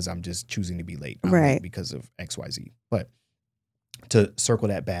late because I'm just choosing to be late. I'm late because of XYZ. But to circle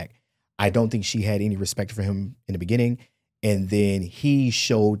that back, I don't think she had any respect for him in the beginning. And then he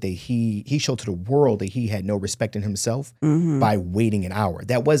showed that he showed to the world that he had no respect in himself by waiting an hour.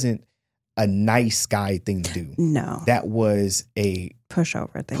 That wasn't a nice guy thing to do. No. That was a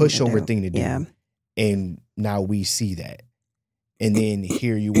pushover thing to do. Yeah. And now we see that. And then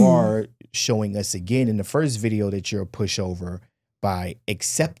here you are showing us again in the first video that you're a pushover by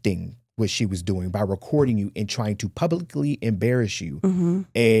accepting what she was doing, by recording you and trying to publicly embarrass you.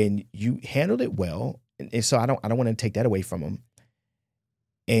 And you handled it well. And so I don't want to take that away from him.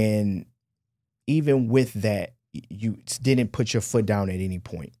 And even with that, you didn't put your foot down at any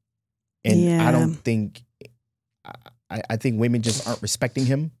point. And I don't think, I think women just aren't respecting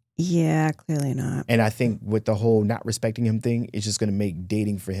him. Yeah, clearly not. And I think with the whole not respecting him thing, it's just going to make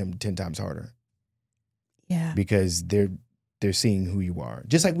dating for him 10 times harder. Yeah. Because they're seeing who you are,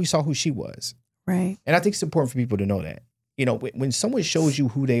 just like we saw who she was. Right. And I think it's important for people to know that. You know, when someone shows you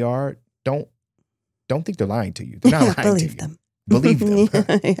who they are, don't think they're lying to you. They're not lying to you. Them. Believe them.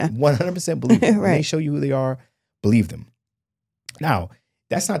 100% believe them. When they show you who they are, believe them. Now,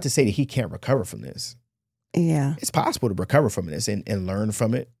 that's not to say that he can't recover from this. Yeah. It's possible to recover from this and learn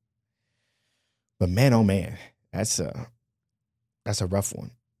from it. But man, oh man, that's a rough one.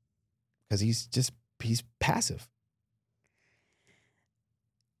 Because he's passive.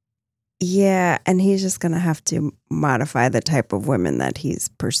 Yeah, and he's just going to have to modify the type of women that he's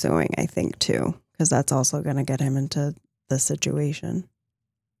pursuing, I think, too. Because that's also going to get him into the situation.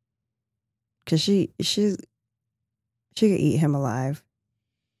 Because she could eat him alive.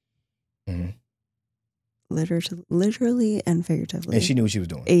 Literally and figuratively. And she knew what she was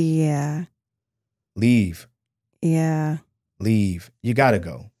doing. Yeah. Leave. Yeah. Leave. You got to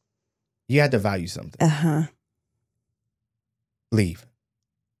go. You had to value something. Uh-huh. Leave.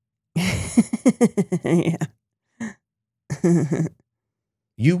 Yeah.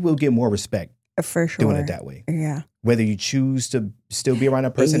 You will get more respect for sure doing it that way. Yeah. Whether you choose to still be around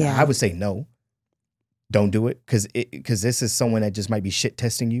that person, Yeah. I would say no. Don't do it because this is someone that just might be shit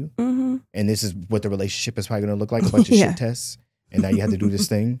testing you. And this is what the relationship is probably going to look like, a bunch of shit tests. And now you have to do this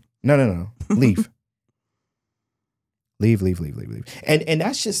thing. No. Leave. Leave. And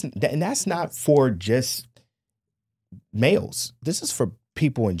that's not for just males. This is for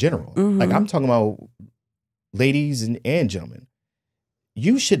people in general. Like I'm talking about ladies and gentlemen.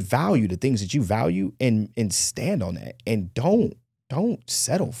 You should value the things that you value and stand on that. And don't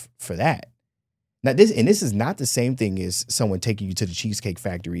settle for that. Now this is not the same thing as someone taking you to the Cheesecake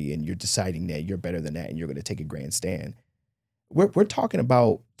Factory and you're deciding that you're better than that and you're going to take a grandstand. We're talking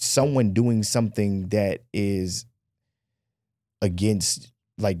about someone doing something that is against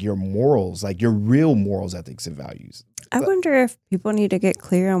like your morals, like your real morals, ethics, and values. I wonder if people need to get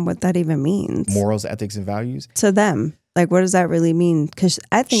clear on what that even means. Morals, ethics, and values? To them. Like, what does that really mean? Because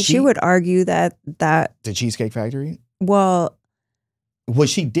I think she would argue that the Cheesecake Factory? Well,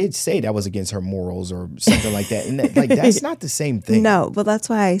 she did say that was against her morals or something like that. And that's not the same thing. No, but that's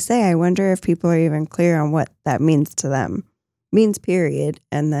why I say I wonder if people are even clear on what that means to them. Means period,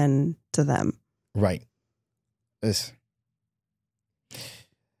 and then to them. Right.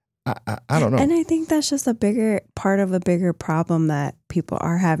 I don't know. And I think that's just a bigger problem that people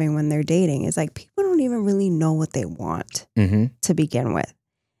are having when they're dating. Is like people don't even really know what they want to begin with.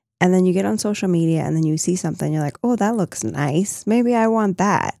 And then you get on social media and then you see something, you're like, oh, that looks nice. Maybe I want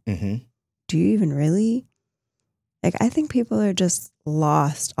that. Do you even really? Like, I think people are just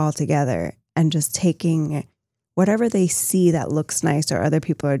lost altogether and just taking whatever they see that looks nice or other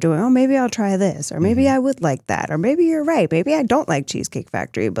people are doing. Oh, maybe I'll try this, or maybe I would like that, or maybe you're right. Maybe I don't like Cheesecake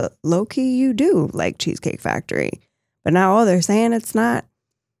Factory, but low key you do like Cheesecake Factory. But now, they're saying it's not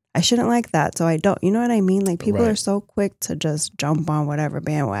I shouldn't like that, so I don't. You know what I mean? Like, people Right. are so quick to just jump on whatever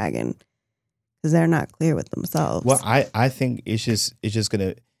bandwagon because they're not clear with themselves. Well, I think it's just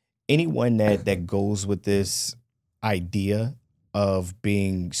gonna, anyone that goes with this idea of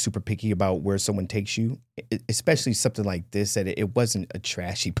being super picky about where someone takes you, especially something like this, that it wasn't a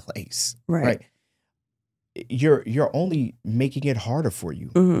trashy place, Right. You're only making it harder for you.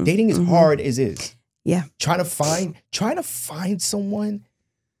 Mhm, Dating is mhm. hard as is. Yeah. Trying to find someone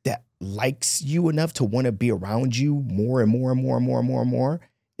that likes you enough to want to be around you more and more and more and more and more and more.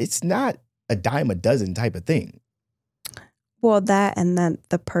 It's not a dime a dozen type of thing. Well, that and then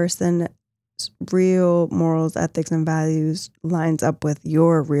the person's real morals, ethics, and values lines up with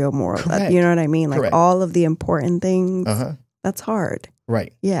your real morals. Correct. You know what I mean? Like, Correct. all of the important things. Uh-huh. That's hard.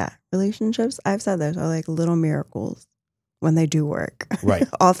 Right. Yeah. Relationships, I've said those are like little miracles when they do work. Right.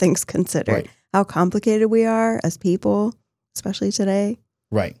 All things considered. Right. How complicated we are as people, especially today.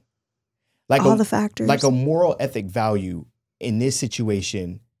 Right. Like all the factors. Like a moral ethic value in this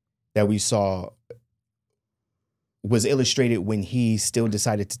situation that we saw was illustrated when he still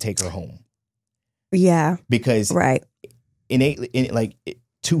decided to take her home. Yeah. Because right. Innately,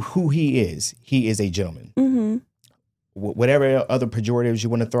 to who he is a gentleman. Mm-hmm. Whatever other pejoratives you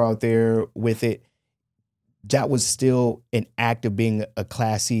want to throw out there with it, that was still an act of being a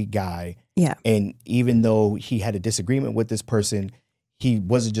classy guy. Yeah. And even though he had a disagreement with this person, he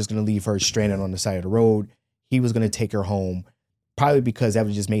wasn't just going to leave her stranded on the side of the road. He was going to take her home, probably because that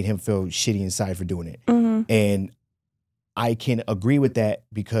would just made him feel shitty inside for doing it. Mm-hmm. And I can agree with that,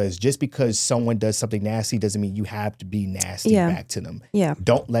 because just because someone does something nasty doesn't mean you have to be nasty back to them. Yeah.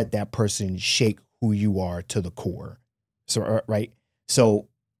 Don't let that person shake who you are to the core. So, right. So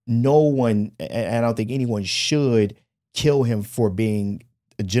no one, and I don't think anyone should kill him for being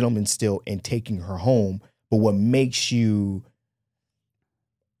a gentleman still and taking her home. But what makes you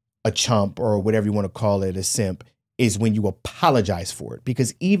a chump, or whatever you want to call it, a simp, is when you apologize for it.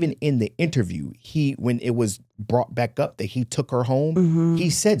 Because even in the interview, when it was brought back up that he took her home, Mm-hmm. he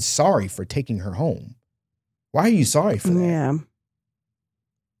said sorry for taking her home. Why are you sorry for that? Yeah.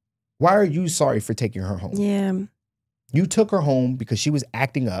 Why are you sorry for taking her home? Yeah. You took her home because she was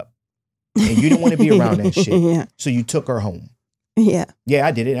acting up and you didn't want to be around that shit. Yeah. So you took her home. Yeah. Yeah,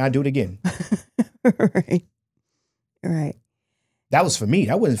 I did it, and I do it again. Right. Right. That was for me.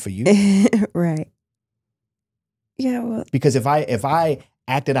 That wasn't for you. Right. Yeah. Well. Because if I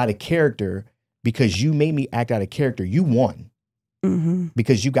acted out of character because you made me act out of character, you won. Mm-hmm.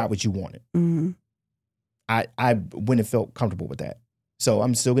 Because you got what you wanted. Mm-hmm. I wouldn't have felt comfortable with that. So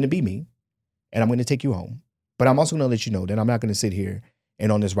I'm still going to be me, and I'm going to take you home. But I'm also going to let you know that I'm not going to sit here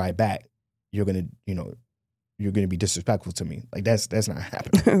and on this ride back, you're going to be disrespectful to me. Like that's not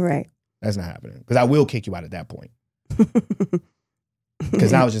happening. Right. That's not happening. Because I will kick you out at that point.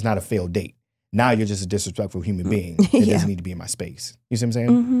 Because now it's just not a failed date. Now you're just a disrespectful human being that doesn't need to be in my space. You see what I'm saying?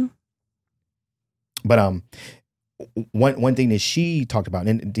 Mm-hmm. But one thing that she talked about,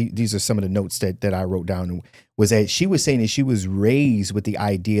 and these are some of the notes that I wrote down, was that she was saying that she was raised with the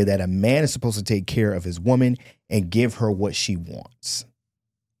idea that a man is supposed to take care of his woman and give her what she wants.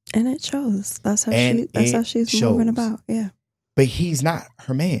 And it shows. That's how she's shows. moving about. Yeah. But he's not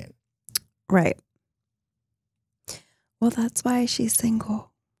her man. Right. Well, that's why she's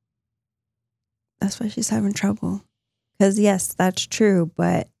single. That's why she's having trouble. Because yes, that's true,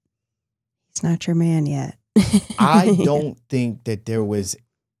 but he's not your man yet. I don't think that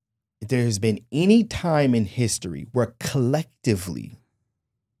there's been any time in history where collectively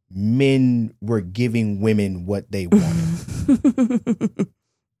men were giving women what they wanted.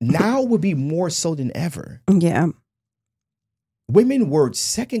 Now would be more so than ever. Yeah. Women were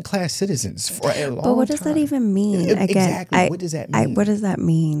second-class citizens for a long time. But what does that even mean? Again, exactly. What does that mean? What does that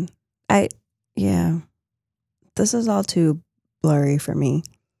mean? Yeah. This is all too blurry for me.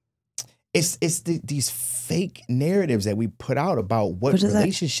 It's these fake narratives that we put out about what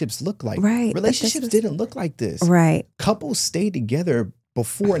relationships look like. Right. Relationships didn't look like this. Right. Couples stayed together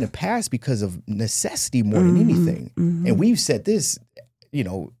before in the past because of necessity more than anything. Mm-hmm. And we've said this,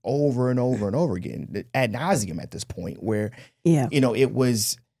 over and over and over again, ad nauseum at this point, where, it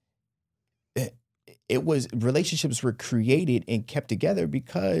was relationships were created and kept together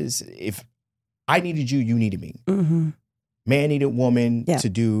because if I needed you, you needed me. Mm-hmm. Man needed woman to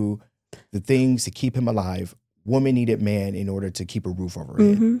do the things to keep him alive. Woman needed man in order to keep a roof over her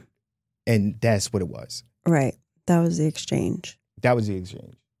head. And that's what it was. Right. That was the exchange.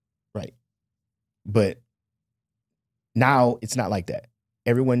 Right. But now it's not like that.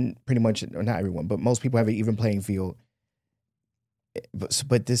 Everyone pretty much, or not everyone, but most people have an even playing field.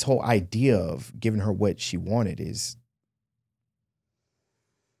 But this whole idea of giving her what she wanted is,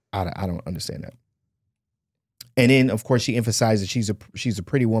 I don't understand that. And then, of course, she emphasized that she's a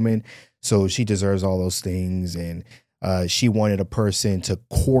pretty woman, so she deserves all those things. And she wanted a person to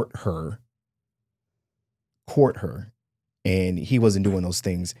court her, and he wasn't doing those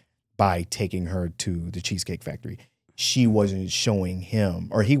things by taking her to the Cheesecake Factory. She wasn't showing him,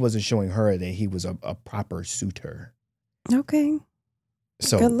 or he wasn't showing her that he was a proper suitor. Okay.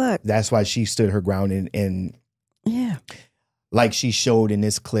 So good luck. That's why she stood her ground, and yeah, like she showed in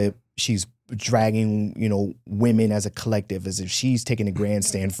this clip, she's dragging, women as a collective, as if she's taking a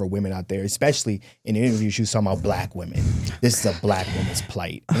grandstand for women out there, especially in the interview, she was talking about black women. This is a black woman's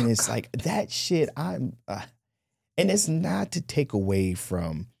plight. And it's like that shit, and it's not to take away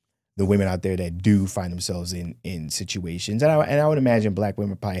from the women out there that do find themselves in situations. And I would imagine black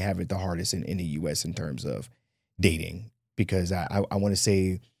women probably have it the hardest in the US in terms of dating, because I want to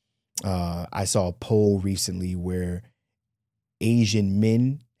say, I saw a poll recently where Asian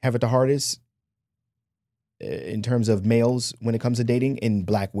men have it the hardest in terms of males when it comes to dating, and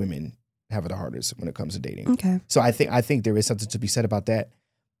black women have it the hardest when it comes to dating. Okay. So I think there is something to be said about that.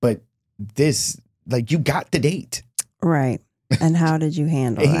 But this, like, you got the date. Right. And how did you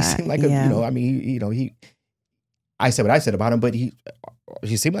handle And that? he seemed like I said what I said about him, but he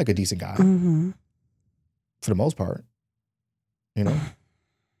seemed like a decent guy Mm-hmm. for the most part.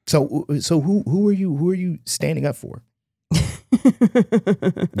 So who are you standing up for?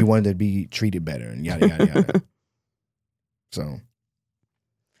 You wanted to be treated better and yada yada yada. So,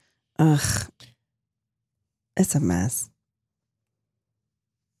 it's a mess.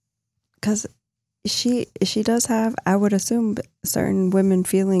 Because she does have, I would assume, certain women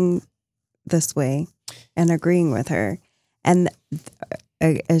feeling this way and agreeing with her, and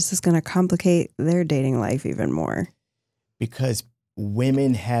it's just going to complicate their dating life even more. Because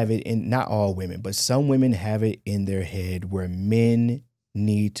women have it in, not all women, but some women have it in their head where men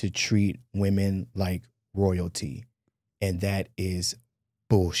need to treat women like royalty. And that is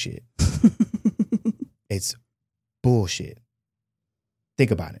bullshit. It's bullshit.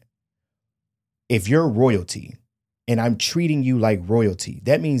 Think about it. If you're royalty and I'm treating you like royalty,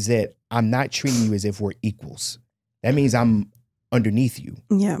 that means that I'm not treating you as if we're equals. That means I'm underneath you.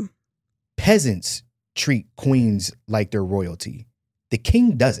 Yeah. Peasants treat queens like they're royalty. The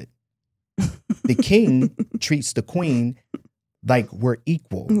king doesn't. The king treats the queen like we're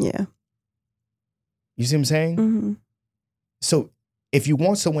equal. Yeah. You see what I'm saying? Mm-hmm. So if you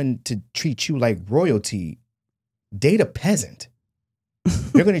want someone to treat you like royalty, date a peasant.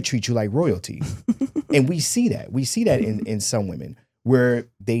 They're going to treat you like royalty. And we see that. We see that in some women where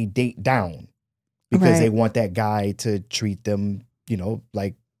they date down because they want that guy to treat them,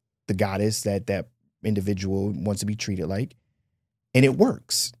 like the goddess that individual wants to be treated like. And it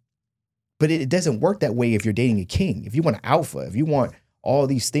works. But it doesn't work that way if you're dating a king. If you want an alpha, if you want all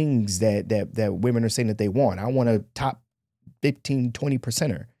these things that women are saying that they want, I want a top 15,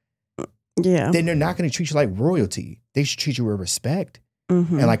 20%er. Yeah. Then they're not going to treat you like royalty. They should treat you with respect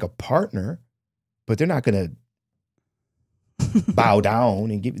and like a partner, but they're not going to bow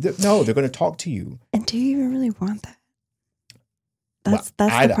down and no, they're going to talk to you. And do you even really want that? That's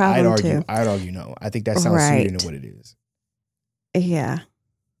the problem too. I'd argue no. I think that sounds sweeter than what it is. Yeah.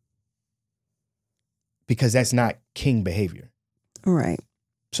 Because that's not king behavior. Right.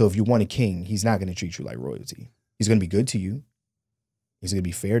 So if you want a king, he's not going to treat you like royalty. He's going to be good to you. He's going to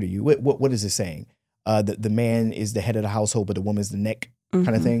be fair to you. What is it saying? The man is the head of the household, but the woman's the neck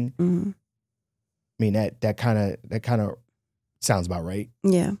kind of thing. Mm-hmm. I mean, that kind of sounds about right.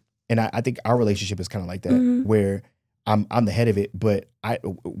 Yeah. And I think our relationship is kind of like that, where I'm the head of it, but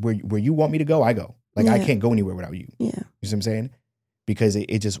where you want me to go, I go. Like I can't go anywhere without you. Yeah. You see what I'm saying? Because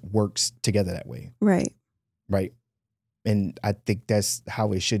it just works together that way. Right. Right. And I think that's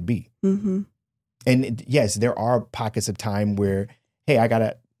how it should be. Mm-hmm. And yes, there are pockets of time where, hey, I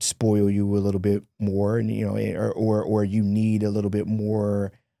gotta spoil you a little bit more, and or you need a little bit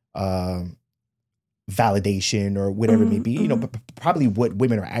more validation or whatever it may be. But probably what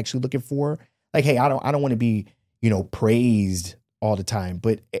women are actually looking for. Like, hey, I don't want to be praised all the time,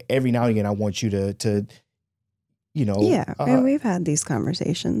 but every now and again, I want you to and we've had these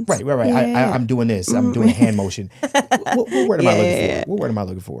conversations. Right. Yeah. I'm doing this. I'm doing hand motion. What word am I looking for? What word am I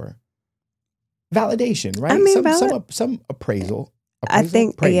looking for? Validation, right? I mean, some appraisal. I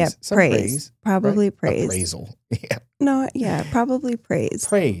think, praise. Praise. Probably right? praise. Appraisal. Yeah. No, yeah, probably praise.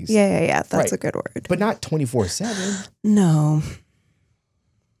 Praise. Yeah. That's a good word. But not 24/7. No.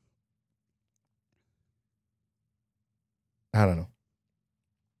 I don't know.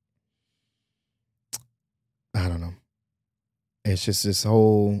 It's just this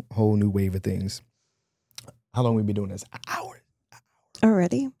whole new wave of things. How long we been doing this? An hour.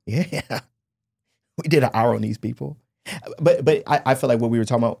 Already? Yeah. We did an hour on these people. But I feel like what we were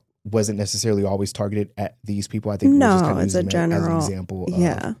talking about wasn't necessarily always targeted at these people. I think we're just kind of it's using a them as an general example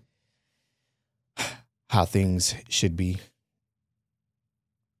yeah. of how things should be.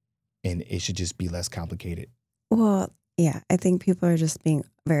 And it should just be less complicated. Well, yeah, I think people are just being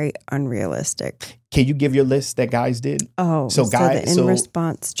very unrealistic. Can you give your list that guys did? Oh, so in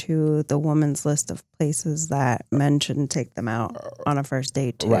response to the woman's list of places that men shouldn't take them out on a first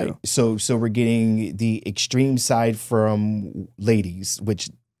date too. Right. So we're getting the extreme side from ladies, which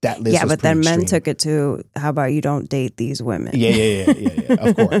that list yeah, was but then extreme. men took it to, how about you don't date these women? Yeah.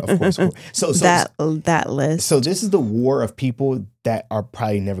 Of course. So that list. So this is the war of people that are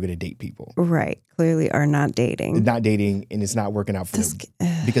probably never going to date people. Right. Clearly are not dating. Not dating, and it's not working out for them.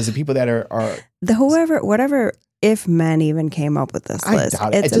 Because the people that are whatever, if men even came up with this list,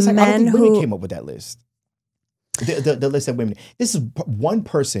 it's just men like, who women came up with that list. The list of women. This is one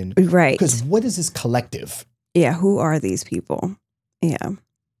person. Right. Because what is this collective? Yeah. Who are these people? Yeah.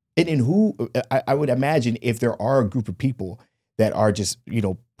 And who, I would imagine if there are a group of people that are just,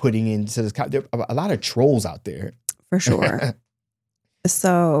 putting into this, there are a lot of trolls out there. For sure.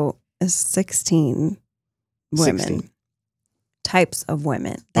 So 16 women. 16. Types of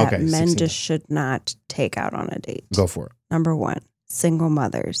women that men 16. Just should not take out on a date. Go for it. Number 1, single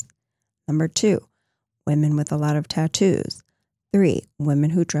mothers. Number 2, women with a lot of tattoos. 3, women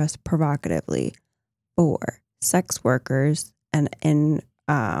who dress provocatively. 4, sex workers. And in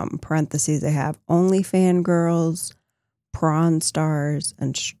parentheses, they have OnlyFans girls, prawn stars,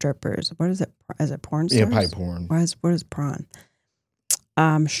 and strippers. What is it? Is it porn stars? Yeah, pipe porn. What is prawn?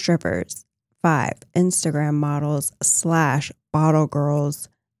 Strippers. 5, Instagram models / bottle girls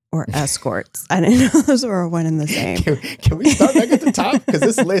or escorts. I didn't know those were one and the same. Can we start back at the top? Because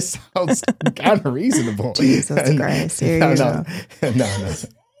this list sounds kind of reasonable. Jesus Christ. Here you go. No.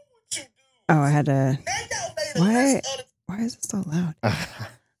 Oh, I had to. Why is it so loud?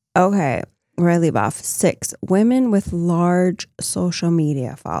 Okay, where I leave off. 6, women with large social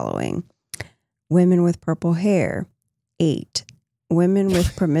media following. Women with purple hair. 8, women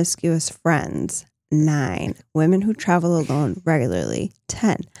with promiscuous friends. 9, women who travel alone regularly.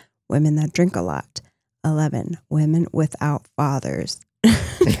 10, women that drink a lot. 11, women without fathers.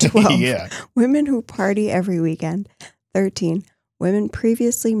 12, women who party every weekend. 13, women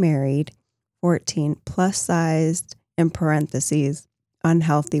previously married. 14, plus-sized, in parentheses,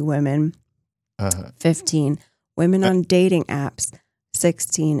 unhealthy women. 15, women on dating apps.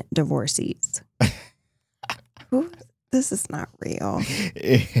 16, divorcees. This is not real.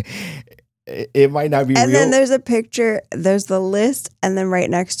 It might not be real. And then there's a picture, there's the list, and then right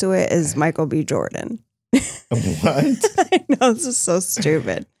next to it is Michael B. Jordan. What? I know, this is so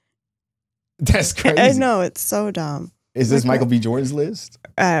stupid. That's crazy. I know, it's so dumb. Is this Michael B. Jordan's list?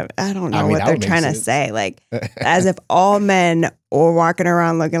 I don't know what they're trying to say. Like, as if all men are walking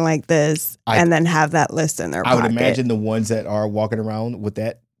around looking like this and then have that list in their pocket. I would imagine the ones that are walking around with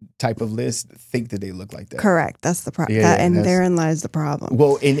that type of list think that they look like that. Correct. That's the problem. And therein lies the problem.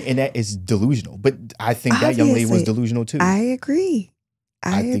 Well, and that is delusional. But I think that young lady was delusional too. I agree.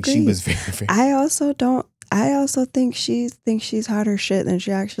 I think she was very, very. I also think she thinks she's hotter shit than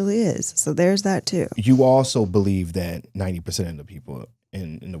she actually is. So there's that too. You also believe that 90% of the people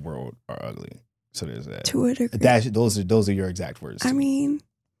in the world are ugly. So there's that. To a degree. Those are your exact words. I mean.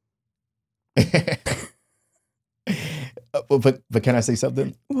 But can I say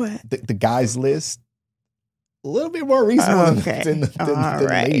something? What? The guys list, a little bit more reasonable than the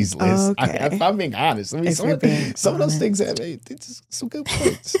ladies list. Okay. If I'm being honest. I mean, some of those things have some good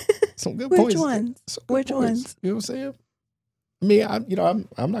points. Some good points. Which ones? You know what I'm saying? Me, I'm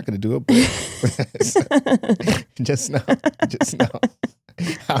not going to do it, but just know.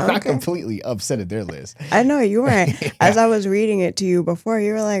 I'm not completely upset at their list. I know you weren't. As I was reading it to you before,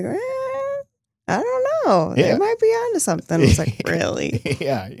 you were like, I don't know. They might be onto something. I was like, really?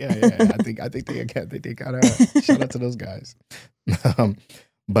 Yeah. I think they got shout out to those guys.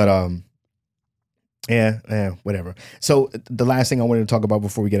 Whatever. So the last thing I wanted to talk about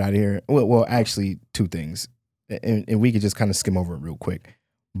before we get out of here, well, actually 2 things, and we could just kind of skim over it real quick.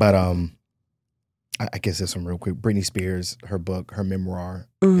 But I guess there's some real quick. Britney Spears, her book, her memoir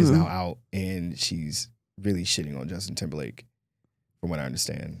is now out, and she's really shitting on Justin Timberlake, from what I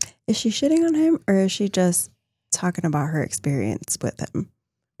understand. Is she shitting on him, or is she just talking about her experience with him?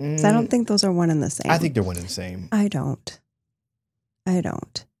 Because I don't think those are one and the same. I think they're one and the same. I don't.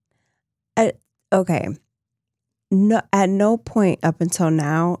 Okay. No, at no point up until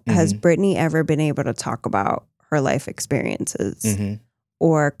now has Britney ever been able to talk about her life experiences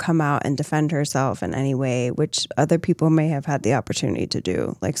or come out and defend herself in any way, which other people may have had the opportunity to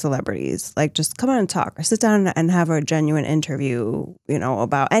do, like celebrities. Like, just come on and talk or sit down and have a genuine interview, you know,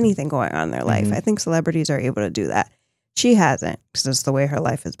 about anything going on in their life. I think celebrities are able to do that. She hasn't, because it's the way her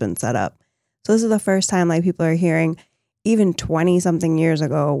life has been set up. So this is the first time, like, people are hearing, even 20-something years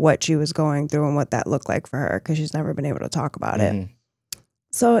ago, what she was going through and what that looked like for her, because she's never been able to talk about it.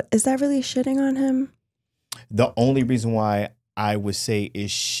 So is that really shitting on him? The only reason why I would say is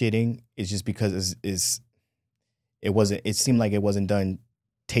shitting is just because it seemed like it wasn't done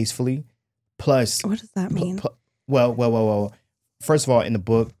tastefully. Plus, what does that mean? Well. First of all, in the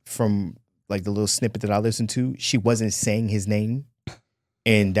book, from like the little snippet that I listened to, she wasn't saying his name,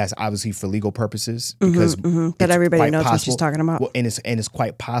 and that's obviously for legal purposes because that everybody knows what she's talking about. Well, and it's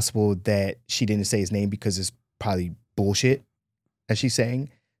quite possible that she didn't say his name because it's probably bullshit, as she's saying.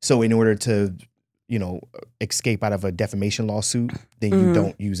 So in order to, you know, escape out of a defamation lawsuit, then you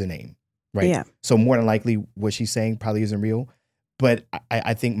don't use a name, right? Yeah. So more than likely what she's saying probably isn't real. But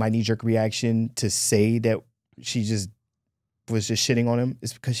I think my knee-jerk reaction to say that she just was just shitting on him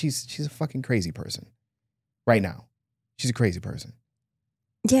is because she's a fucking crazy person. Right now. She's a crazy person.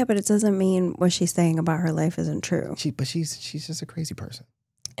 Yeah, but it doesn't mean what she's saying about her life isn't true. But she's just a crazy person.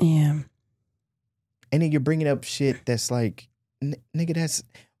 Yeah. And then you're bringing up shit that's like, nigga, that's...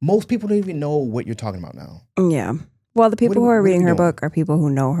 Most people don't even know what you're talking about now. Yeah. Well, the people who are reading her doing? book are people who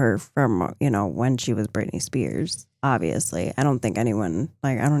know her from, you know, when she was Britney Spears, obviously. I don't think anyone,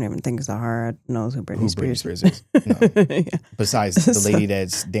 like, I don't even think Zahara knows who Britney Spears is. No. Yeah. Besides the lady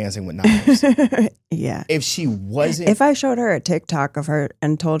that's dancing with knives. Yeah. If she wasn't... If I showed her a TikTok of her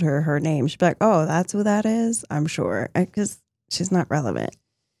and told her her name, she'd be like, oh, that's who that is? I'm sure. Because she's not relevant.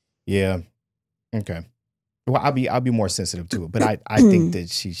 Yeah. Okay. Well, I'll be more sensitive to it, but I think that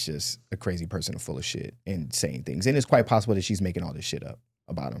she's just a crazy person full of shit and saying things, and it's quite possible that she's making all this shit up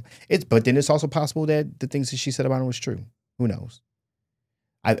about him. But then it's also possible that the things that she said about him was true. Who knows?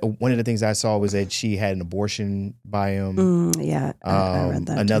 One of the things I saw was that she had an abortion by him. Yeah, I read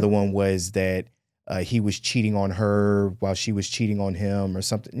that. Another one was that he was cheating on her while she was cheating on him, or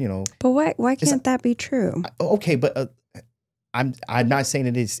something. You know. But why can't that be true? Okay, but I'm not saying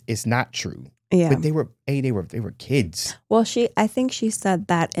that it's not true. Yeah, but they were kids. Well, I think she said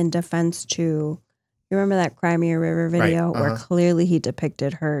that in defense to, you remember that Crimea River video where clearly he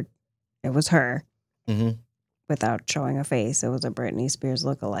depicted her, it was her, without showing a face. It was a Britney Spears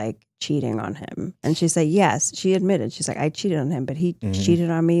lookalike cheating on him, and she said yes. She admitted, she's like, I cheated on him, but he cheated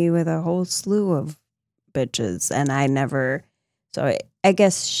on me with a whole slew of bitches, and I never. So I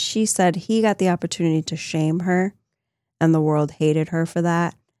guess she said he got the opportunity to shame her, and the world hated her for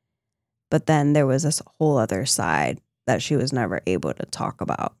that. But then there was this whole other side that she was never able to talk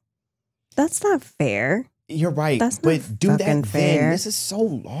about. That's not fair. You're right. That's but do that fair. Then. This is so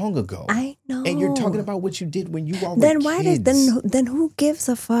long ago. I know. And you're talking about what you did when you were then kids. Then who gives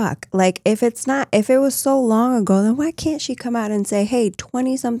a fuck? Like, if it was so long ago, then why can't she come out and say, hey,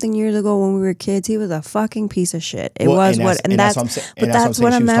 20-something years ago when we were kids, he was a fucking piece of shit. That's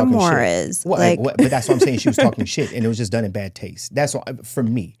what a memoir is. Well, but that's what I'm saying. She was talking shit, and it was just done in bad taste. That's what, for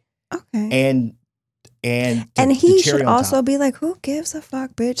me. Okay. And he should also be like, who gives a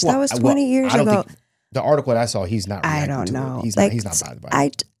fuck, bitch? That was 20 years ago. The article that I saw, he's not. I don't know. He's not bothered by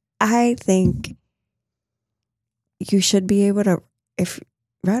it. I think you should be able to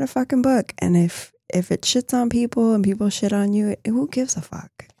write a fucking book, and if it shits on people and people shit on you, who gives a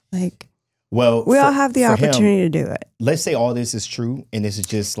fuck? Like, well, we all have the opportunity to do it. Let's say all this is true, and this is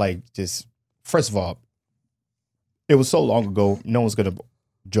just first of all, it was so long ago. No one's gonna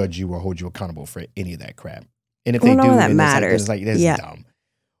judge you or hold you accountable for any of that crap. And if they do, that matters. That's dumb.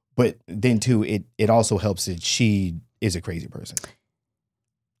 But then too, it also helps that she is a crazy person.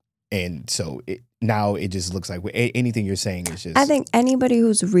 And so now it just looks like anything you're saying is just... I think anybody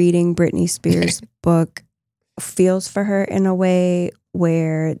who's reading Britney Spears' book feels for her in a way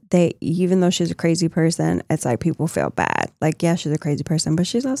where even though she's a crazy person, it's like people feel bad. Like, yeah, she's a crazy person, but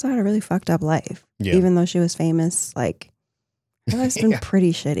she's also had a really fucked up life. Yeah. Even though she was famous, like, her life's been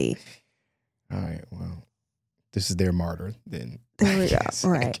pretty shitty. All right, well, this is their martyr, then. There we go.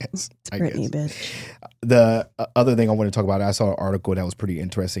 Right. It's Britney, bitch. The other thing I want to talk about, I saw an article that was pretty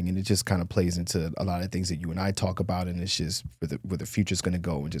interesting, and it just kind of plays into a lot of things that you and I talk about, and it's just where the future's going to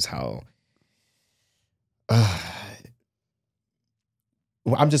go, and just how... well,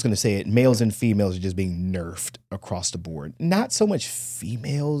 I'm just going to say it. Males and females are just being nerfed across the board. Not so much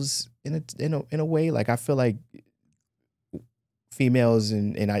females in a way. Like, I feel like females,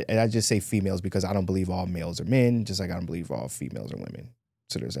 and I just say females because I don't believe all males are men, just like I don't believe all females are women.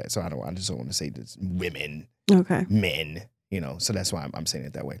 So there's that. So I just don't want to say this women, okay, men. So that's why I'm saying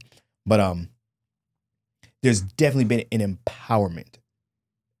it that way. But there's definitely been an empowerment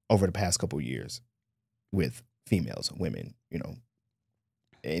over the past couple of years with females, women,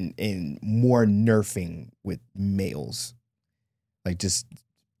 and more nerfing with males, like just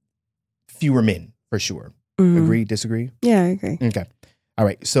fewer men for sure. Agree, disagree? Yeah, I agree. Okay. All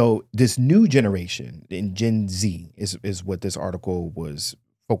right. So this new generation in Gen Z is what this article was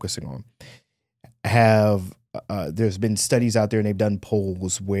focusing on. There's been studies out there and they've done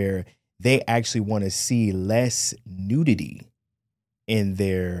polls where they actually want to see less nudity in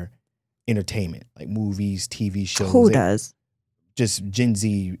their entertainment, like movies, TV shows. Who does? Just Gen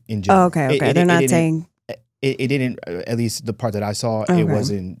Z in general. Oh, okay. They're not saying... It didn't, at least the part that I saw, it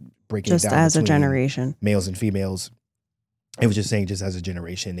wasn't breaking just it down as a between generation, males and females. It was just saying just as a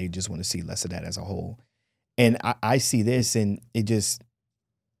generation, they just want to see less of that as a whole. And I see this and it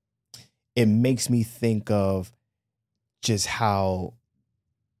makes me think of just how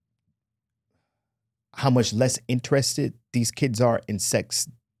much less interested these kids are in sex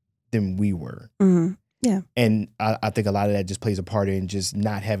than we were. Mm-hmm. Yeah. And I think a lot of that just plays a part in just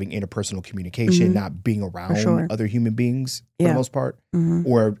not having interpersonal communication, not being around other human beings for the most part,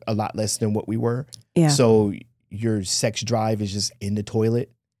 or a lot less than what we were. Yeah. So your sex drive is just in the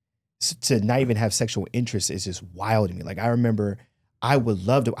toilet. So to not even have sexual interest is just wild to me. Like I remember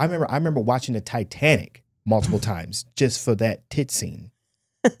watching the Titanic multiple times just for that tit scene.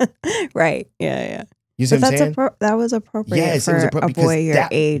 Right. Yeah. You see what I'm saying? That was appropriate. Yes, for a boy your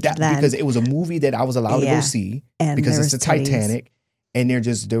age then. Because it was a movie that I was allowed to go see and because it's the Titanic, and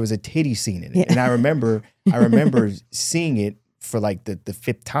there was a titty scene in it. And I remember seeing it for like the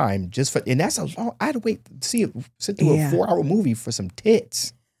 5th time and that's a long. I had to sit through a 4-hour movie for some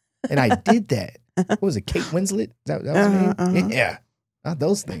tits, and I did that. What was it? Kate Winslet? That was her name? Yeah, not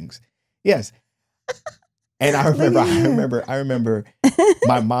those things. Yes. And I remember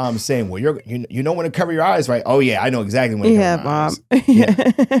my mom saying, "Well, you know when to cover your eyes, right?" Oh yeah, I know exactly when to cover my eyes.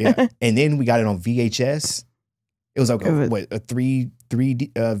 Yeah. And then we got it on VHS. It was like three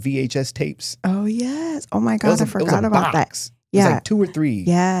VHS tapes. Oh yes. Oh my God, I forgot about that. Yeah, it was like 2 or 3.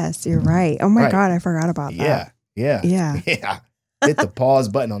 Yes, you're right. Oh my God, I forgot about that. Yeah. Hit the pause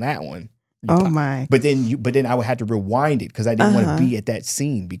button on that one. Oh my! But then I would have to rewind it because I didn't want to be at that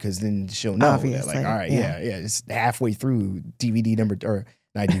scene because then she'll know. Obviously, like, all right, yeah, it's halfway through VHS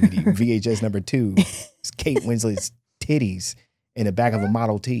number 2. It's Kate Winslet's titties in the back of a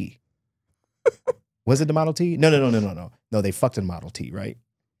Model T. Was it the Model T? No. No, they fucked in Model T, right?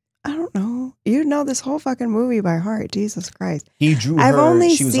 I don't know. You know this whole fucking movie by heart. Jesus Christ. He drew her. I've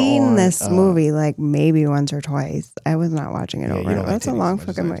only seen this movie like maybe once or twice. I was not watching it over. That's a long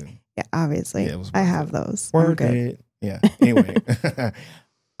fucking movie. Yeah, obviously. Yeah, I have those. Worth it. Yeah. Anyway,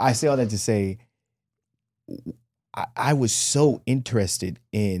 I say all that to say I was so interested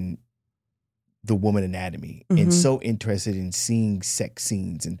in the woman anatomy and so interested in seeing sex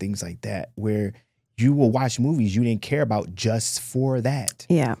scenes and things like that where you will watch movies you didn't care about just for that.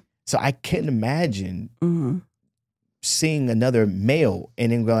 Yeah. So I can't imagine seeing another male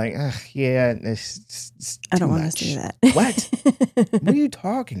and then going, yeah, it's I don't want to see that. What? What are you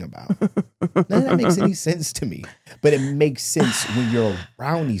talking about? None of that makes any sense to me. But it makes sense when you're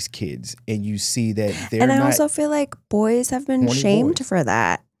around these kids and you see that they're And I also feel like boys have been shamed for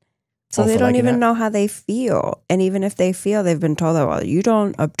that. So they don't even know how they feel. And even if they feel, they've been told that, well, you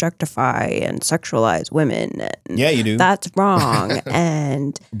don't objectify and sexualize women. And yeah, you do. That's wrong.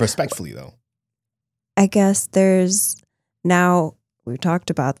 And respectfully, though. I guess there's now, we talked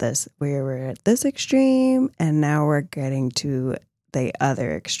about this, we were at this extreme and now we're getting to the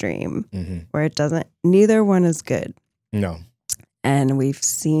other extreme where neither one is good. No. And we've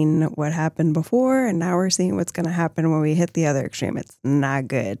seen what happened before and now we're seeing what's going to happen when we hit the other extreme. It's not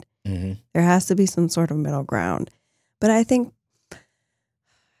good. There has to be some sort of middle ground. But I think,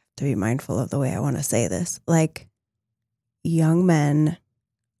 to be mindful of the way I want to say this, like young men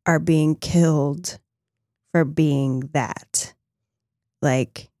are being killed for being that.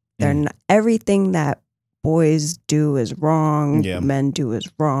 Like they're not, everything that boys do is wrong, men do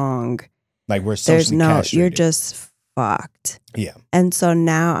is wrong. Like we're socially castrated. You're just fucked. Yeah. And so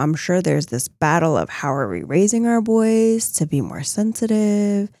now I'm sure there's this battle of how are we raising our boys to be more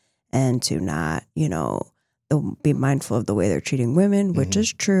sensitive and to not, be mindful of the way they're treating women, which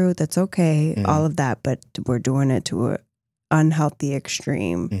is true. That's okay. All of that. But we're doing it to an unhealthy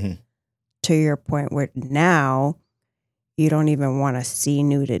extreme to your point where now you don't even want to see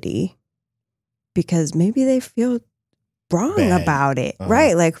nudity because maybe they feel wrong about it.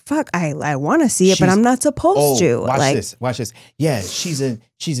 Right. Like, fuck, I want to see it, but I'm not supposed to. Watch this. Yeah, she's an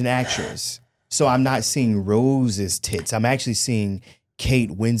actress. So I'm not seeing Rose's tits. I'm actually seeing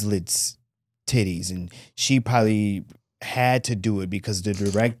Kate Winslet's titties, and she probably had to do it because the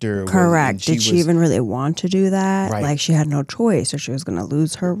director. Correct. Did she even really want to do that? Right. Like she had no choice, or she was going to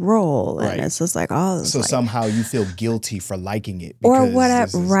lose her role, and it's just like, oh, so like, somehow you feel guilty for liking it, or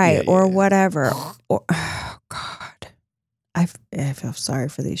whatever, right? Or whatever. Or, oh God, I feel sorry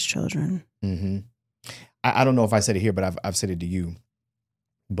for these children. Mm-hmm. I don't know if I said it here, but I've said it to you.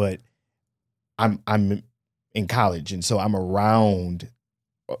 But I'm in college, and so I'm around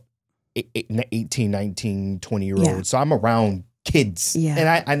 18, 19, 20-year-olds. Yeah. So I'm around kids. Yeah.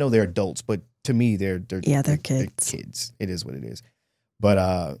 And I know they're adults, but to me, they're kids. They're kids. It is what it is.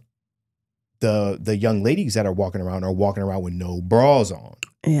 But the young ladies that are walking around with no bras on.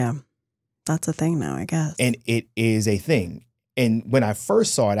 Yeah. That's a thing now, I guess. And it is a thing. And when I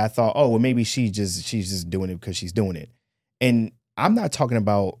first saw it, I thought, oh, well, maybe she's just doing it because she's doing it. And I'm not talking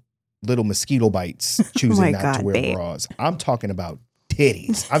about little mosquito bites choosing not to wear bras. I'm talking about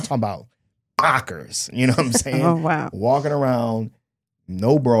titties. I'm talking about rockers. You know what I'm saying? Oh, wow. Walking around,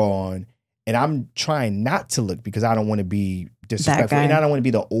 no bra on. And I'm trying not to look because I don't want to be disrespectful. And I don't want to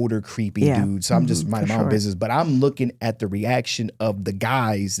be the older, creepy dude. So I'm just minding my own business. But I'm looking at the reaction of the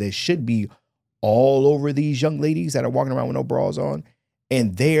guys that should be all over these young ladies that are walking around with no bras on.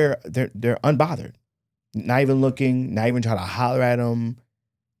 And they're unbothered. Not even looking, not even trying to holler at them.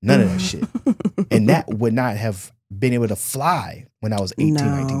 None of that shit. And that would not have been able to fly when I was 18,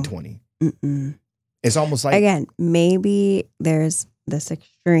 19, 20. Mm-mm. It's almost like... Again, maybe there's this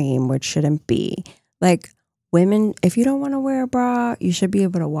extreme, which shouldn't be. Like, women, if you don't want to wear a bra, you should be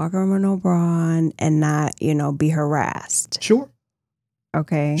able to walk around with no bra on and not, be harassed. Sure.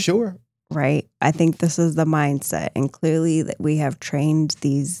 Okay? Sure. Right? I think this is the mindset. And clearly that we have trained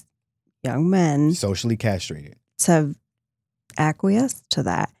these young men... socially castrated. ...to acquiesce to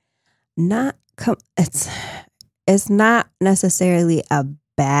that. It's not necessarily a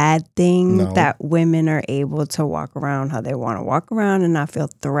bad thing that women are able to walk around how they want to walk around and not feel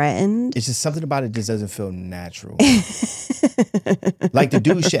threatened. It's just something about it just doesn't feel natural. Like the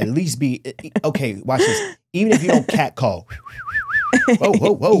dude should at least be okay. Watch this. Even if you don't catcall.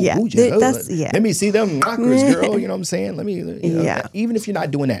 Whoa. Yeah, let me see them knockers, girl. You know what I'm saying? Let me. Even if you're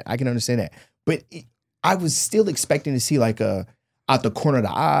not doing that, I can understand that. But I was still expecting to see like out the corner of the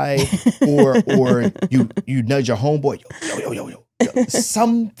eye, or you nudge your homeboy, yo.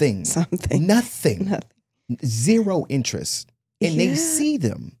 Something. Nothing. Zero interest. And they see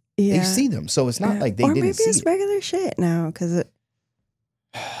them. Yeah. They see them. So it's not like they didn't see it. Or maybe it's regular shit now, because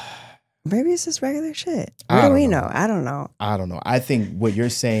maybe it's just regular shit. What do we know? I don't know. I think what you're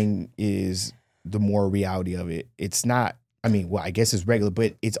saying is the more reality of it. It's not, I guess it's regular,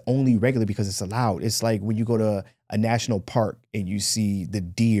 but it's only regular because it's allowed. It's like when you go to a national park and you see the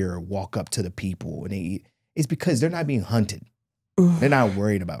deer walk up to the people and they eat. It's because they're not being hunted. They're not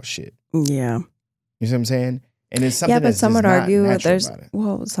worried about shit. Yeah. You see what I'm saying? And it's something but some would argue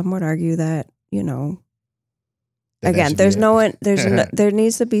some would argue that, again, there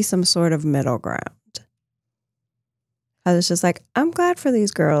needs to be some sort of middle ground. I was just like, I'm glad for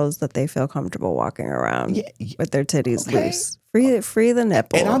these girls that they feel comfortable walking around with their titties loose. Free the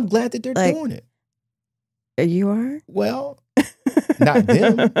nipple. And I'm glad that they're doing it. You are? Well, not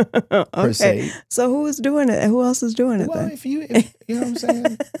them per se. So who is doing it? Who else is doing it then? If you know what I'm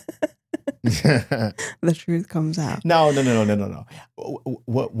saying? The truth comes out. No.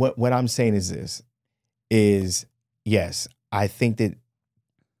 What I'm saying is this, is yes, I think that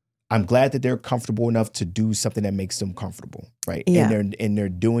I'm glad that they're comfortable enough to do something that makes them comfortable, right? Yeah. And they're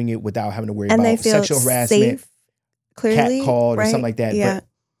doing it without having to worry and about they feel sexual harassment, clearly, catcalled, right? or something like that. Yeah. But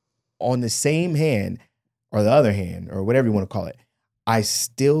on the same hand, or the other hand, or whatever you want to call it, I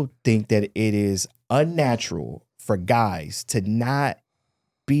still think that it is unnatural for guys to not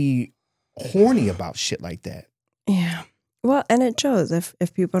be horny about shit like that. Yeah. Well, and it shows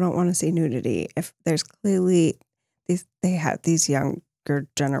if people don't want to see nudity, if there's clearly they have these younger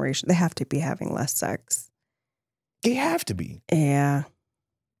generation, they have to be having less sex. They have to be. Yeah.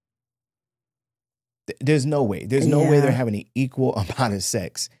 There's no way. There's no way they're having an equal amount of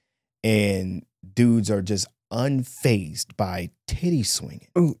sex and dudes are just unfazed by titty swinging.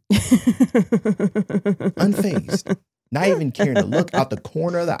 Unfazed. Not even caring to look out the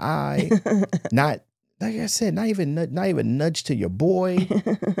corner of the eye. Not, like I said, not even nudge to your boy.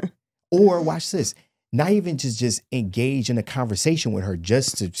 Or watch this. Not even just engage in a conversation with her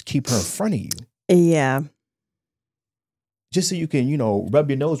just to keep her in front of you. Yeah. Just so you can,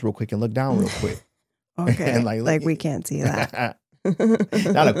 rub your nose real quick and look down real quick. Okay. And like we can't see that.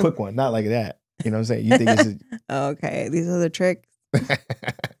 Not a quick one. Not like that. You know what I'm saying? You think it's okay. These are the tricks.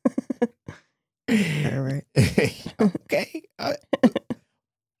 All right. Okay.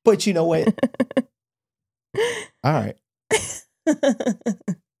 But you know what? All right.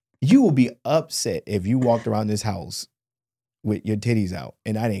 You will be upset if you walked around this house with your titties out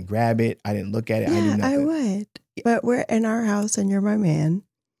and I didn't grab it, I didn't look at it, I did nothing. I would. But we're in our house and you're my man.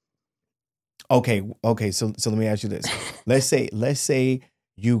 Okay. So let me ask you this. Let's say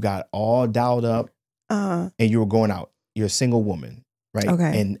you got all dialed up and you were going out. You're a single woman, right?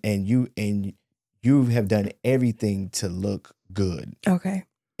 Okay. And you have done everything to look good. Okay.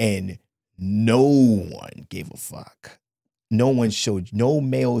 And no one gave a fuck. No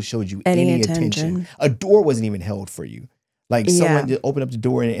male showed you any attention. A door wasn't even held for you. Like someone just opened up the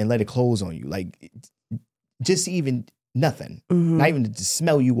door and let it close on you. Like just even nothing. Mm-hmm. Not even the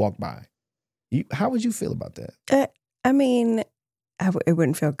smell you walk by. How would you feel about that? I mean, it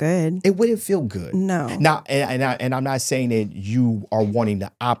wouldn't feel good. It wouldn't feel good. No. Now, and I'm not saying that you are wanting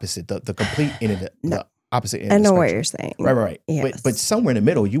the opposite, the complete end of the opposite end. I know what you're saying. Right. Yes. But somewhere in the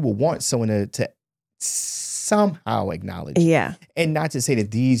middle, you will want someone to somehow acknowledge. Yeah. And not to say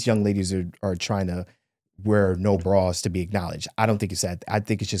that these young ladies are trying to wear no bras to be acknowledged. I don't think it's that. I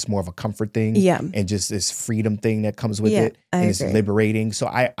think it's just more of a comfort thing. Yeah. And just this freedom thing that comes with it. I And agree. it's liberating. So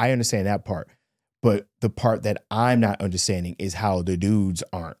I understand that part. But the part that I'm not understanding is how the dudes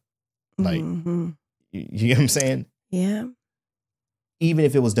aren't. Like, you know what I'm saying? Yeah. Even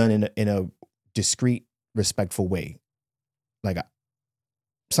if it was done in a discreet, respectful way. Like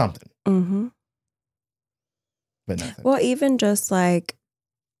something. Mm-hmm. But nothing. Well, even just like,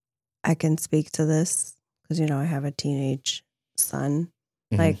 I can speak to this because, I have a teenage son.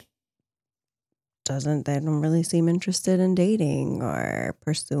 Mhm. Like, they don't really seem interested in dating or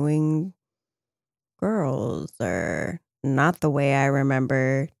pursuing girls, or not the way I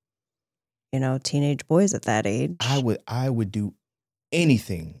remember, teenage boys at that age. I would do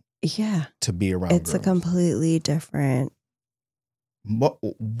anything to be around It's girls. a completely different.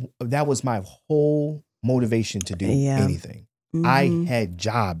 That was my whole motivation to do anything. Mm-hmm. I had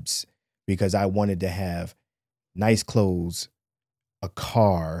jobs because I wanted to have nice clothes, a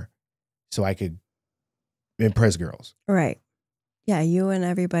car, so I could impress girls. Right. Yeah, you and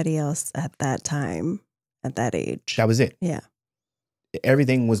everybody else at that time, at that age. That was it. Yeah.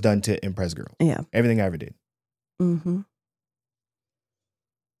 Everything was done to impress girls. Yeah. Everything I ever did. Mm-hmm.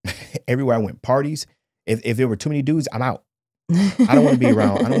 Everywhere I went, parties. If there were too many dudes, I'm out. I don't want to be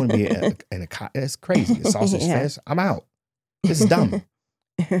around. I don't want to be in a. It's crazy. A sausage fest. I'm out. This is dumb.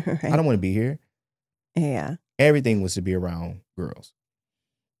 Right. I don't want to be here. Yeah. Everything was to be around girls.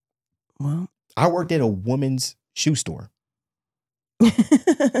 Well, I worked at a woman's shoe store.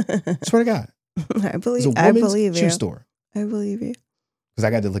 Swear to God. I believe. It was a I woman's believe shoe you. store. I believe you. Because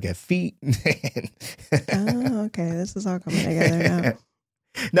I got to look at feet. Oh, okay. This is all coming together now.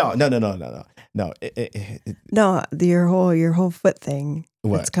 No. No, your whole foot thing.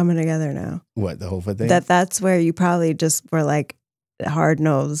 What? It's coming together now. What, the whole foot thing? That's where you probably just were like hard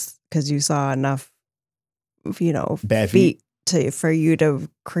nosed because you saw enough, Bad feet for you to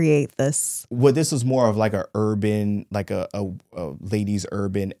create this. Well, this was more of like a urban, like a ladies'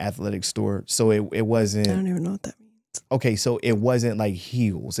 urban athletic store. So it wasn't. I don't even know what that means. Okay, so it wasn't like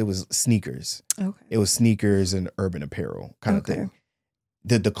heels. It was sneakers. Okay. It was sneakers and urban apparel kind of thing.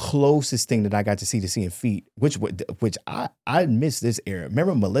 The closest thing that I got to seeing feet, which I missed this era.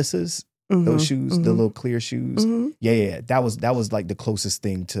 Remember Melissa's those shoes, the little clear shoes. Mm-hmm. Yeah. That was like the closest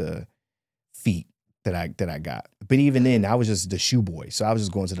thing to feet that I got. But even then, I was just the shoe boy, so I was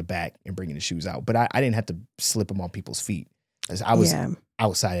just going to the back and bringing the shoes out. But I didn't have to slip them on people's feet. I was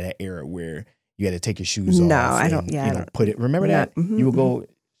outside of that era where you had to take your shoes off. No, I don't. Yeah, I don't. Put it. Remember that you would go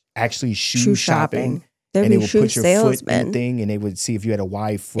actually shoe shopping. There'd and they be would shoe put your salesmen. foot in thing, and they would see if you had a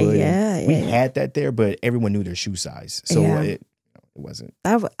wide foot. Yeah, we had that there, but everyone knew their shoe size, so it wasn't.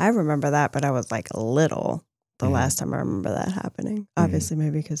 I remember that, but I was like little the last time I remember that happening. Obviously,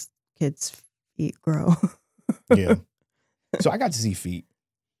 maybe because kids' feet grow. Yeah, so I got to see feet,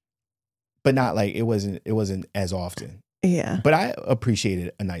 but not like it wasn't as often. Yeah, but I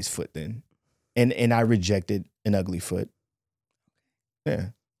appreciated a nice foot then, and I rejected an ugly foot.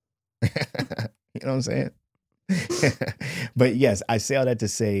 Yeah. You know what I'm saying? But yes, I say all that to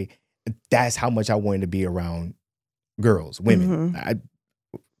say that's how much I wanted to be around girls, women.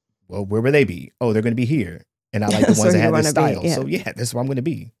 Well, where would they be? Oh, they're going to be here. And I like the ones that have this style. So yeah, that's where I'm going to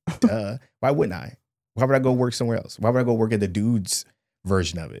be. Why wouldn't I? Why would I go work somewhere else? Why would I go work at the dudes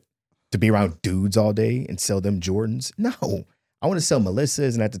version of it? To be around dudes all day and sell them Jordans? No. I want to sell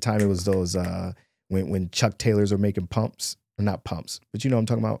Melissa's. And at the time it was those, when Chuck Taylors were making pumps. Not pumps, but you know what I'm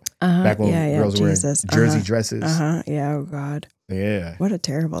talking about. Back when girls were wearing jersey dresses. Yeah, oh God. Yeah. What a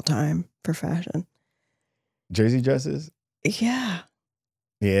terrible time. for fashion. Jersey dresses? Yeah.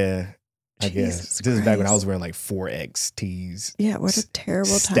 Yeah. I guess. Jesus This is back when I Christ. was wearing like 4X tees. Yeah, what a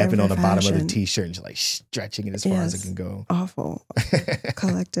terrible time. Stepping for on the bottom of the fashion. t-shirt and just like stretching it as far as it can go. Awful.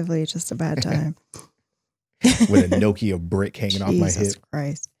 Collectively, just a bad time. With a Nokia brick hanging off my hip. Jesus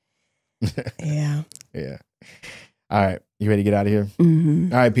Christ. Yeah. Yeah. All right. You ready to get out of here?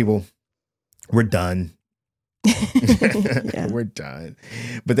 Mm-hmm. All right, people. We're done. Yeah. We're done.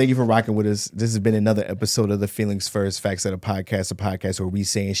 But thank you for rocking with us. This has been another episode of the Feelings First Facts of the Podcast, a podcast where we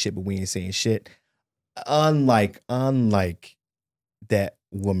saying shit, but we ain't saying shit. Unlike that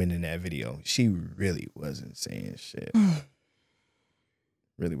woman in that video, she really wasn't saying shit.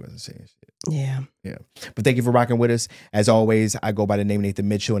 Really wasn't saying shit. Yeah. Yeah. But thank you for rocking with us. As always, I go by the name Nathan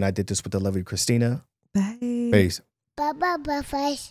Mitchell, and I did this with the lovely Christina. Bye. Peace. Bye bye bye.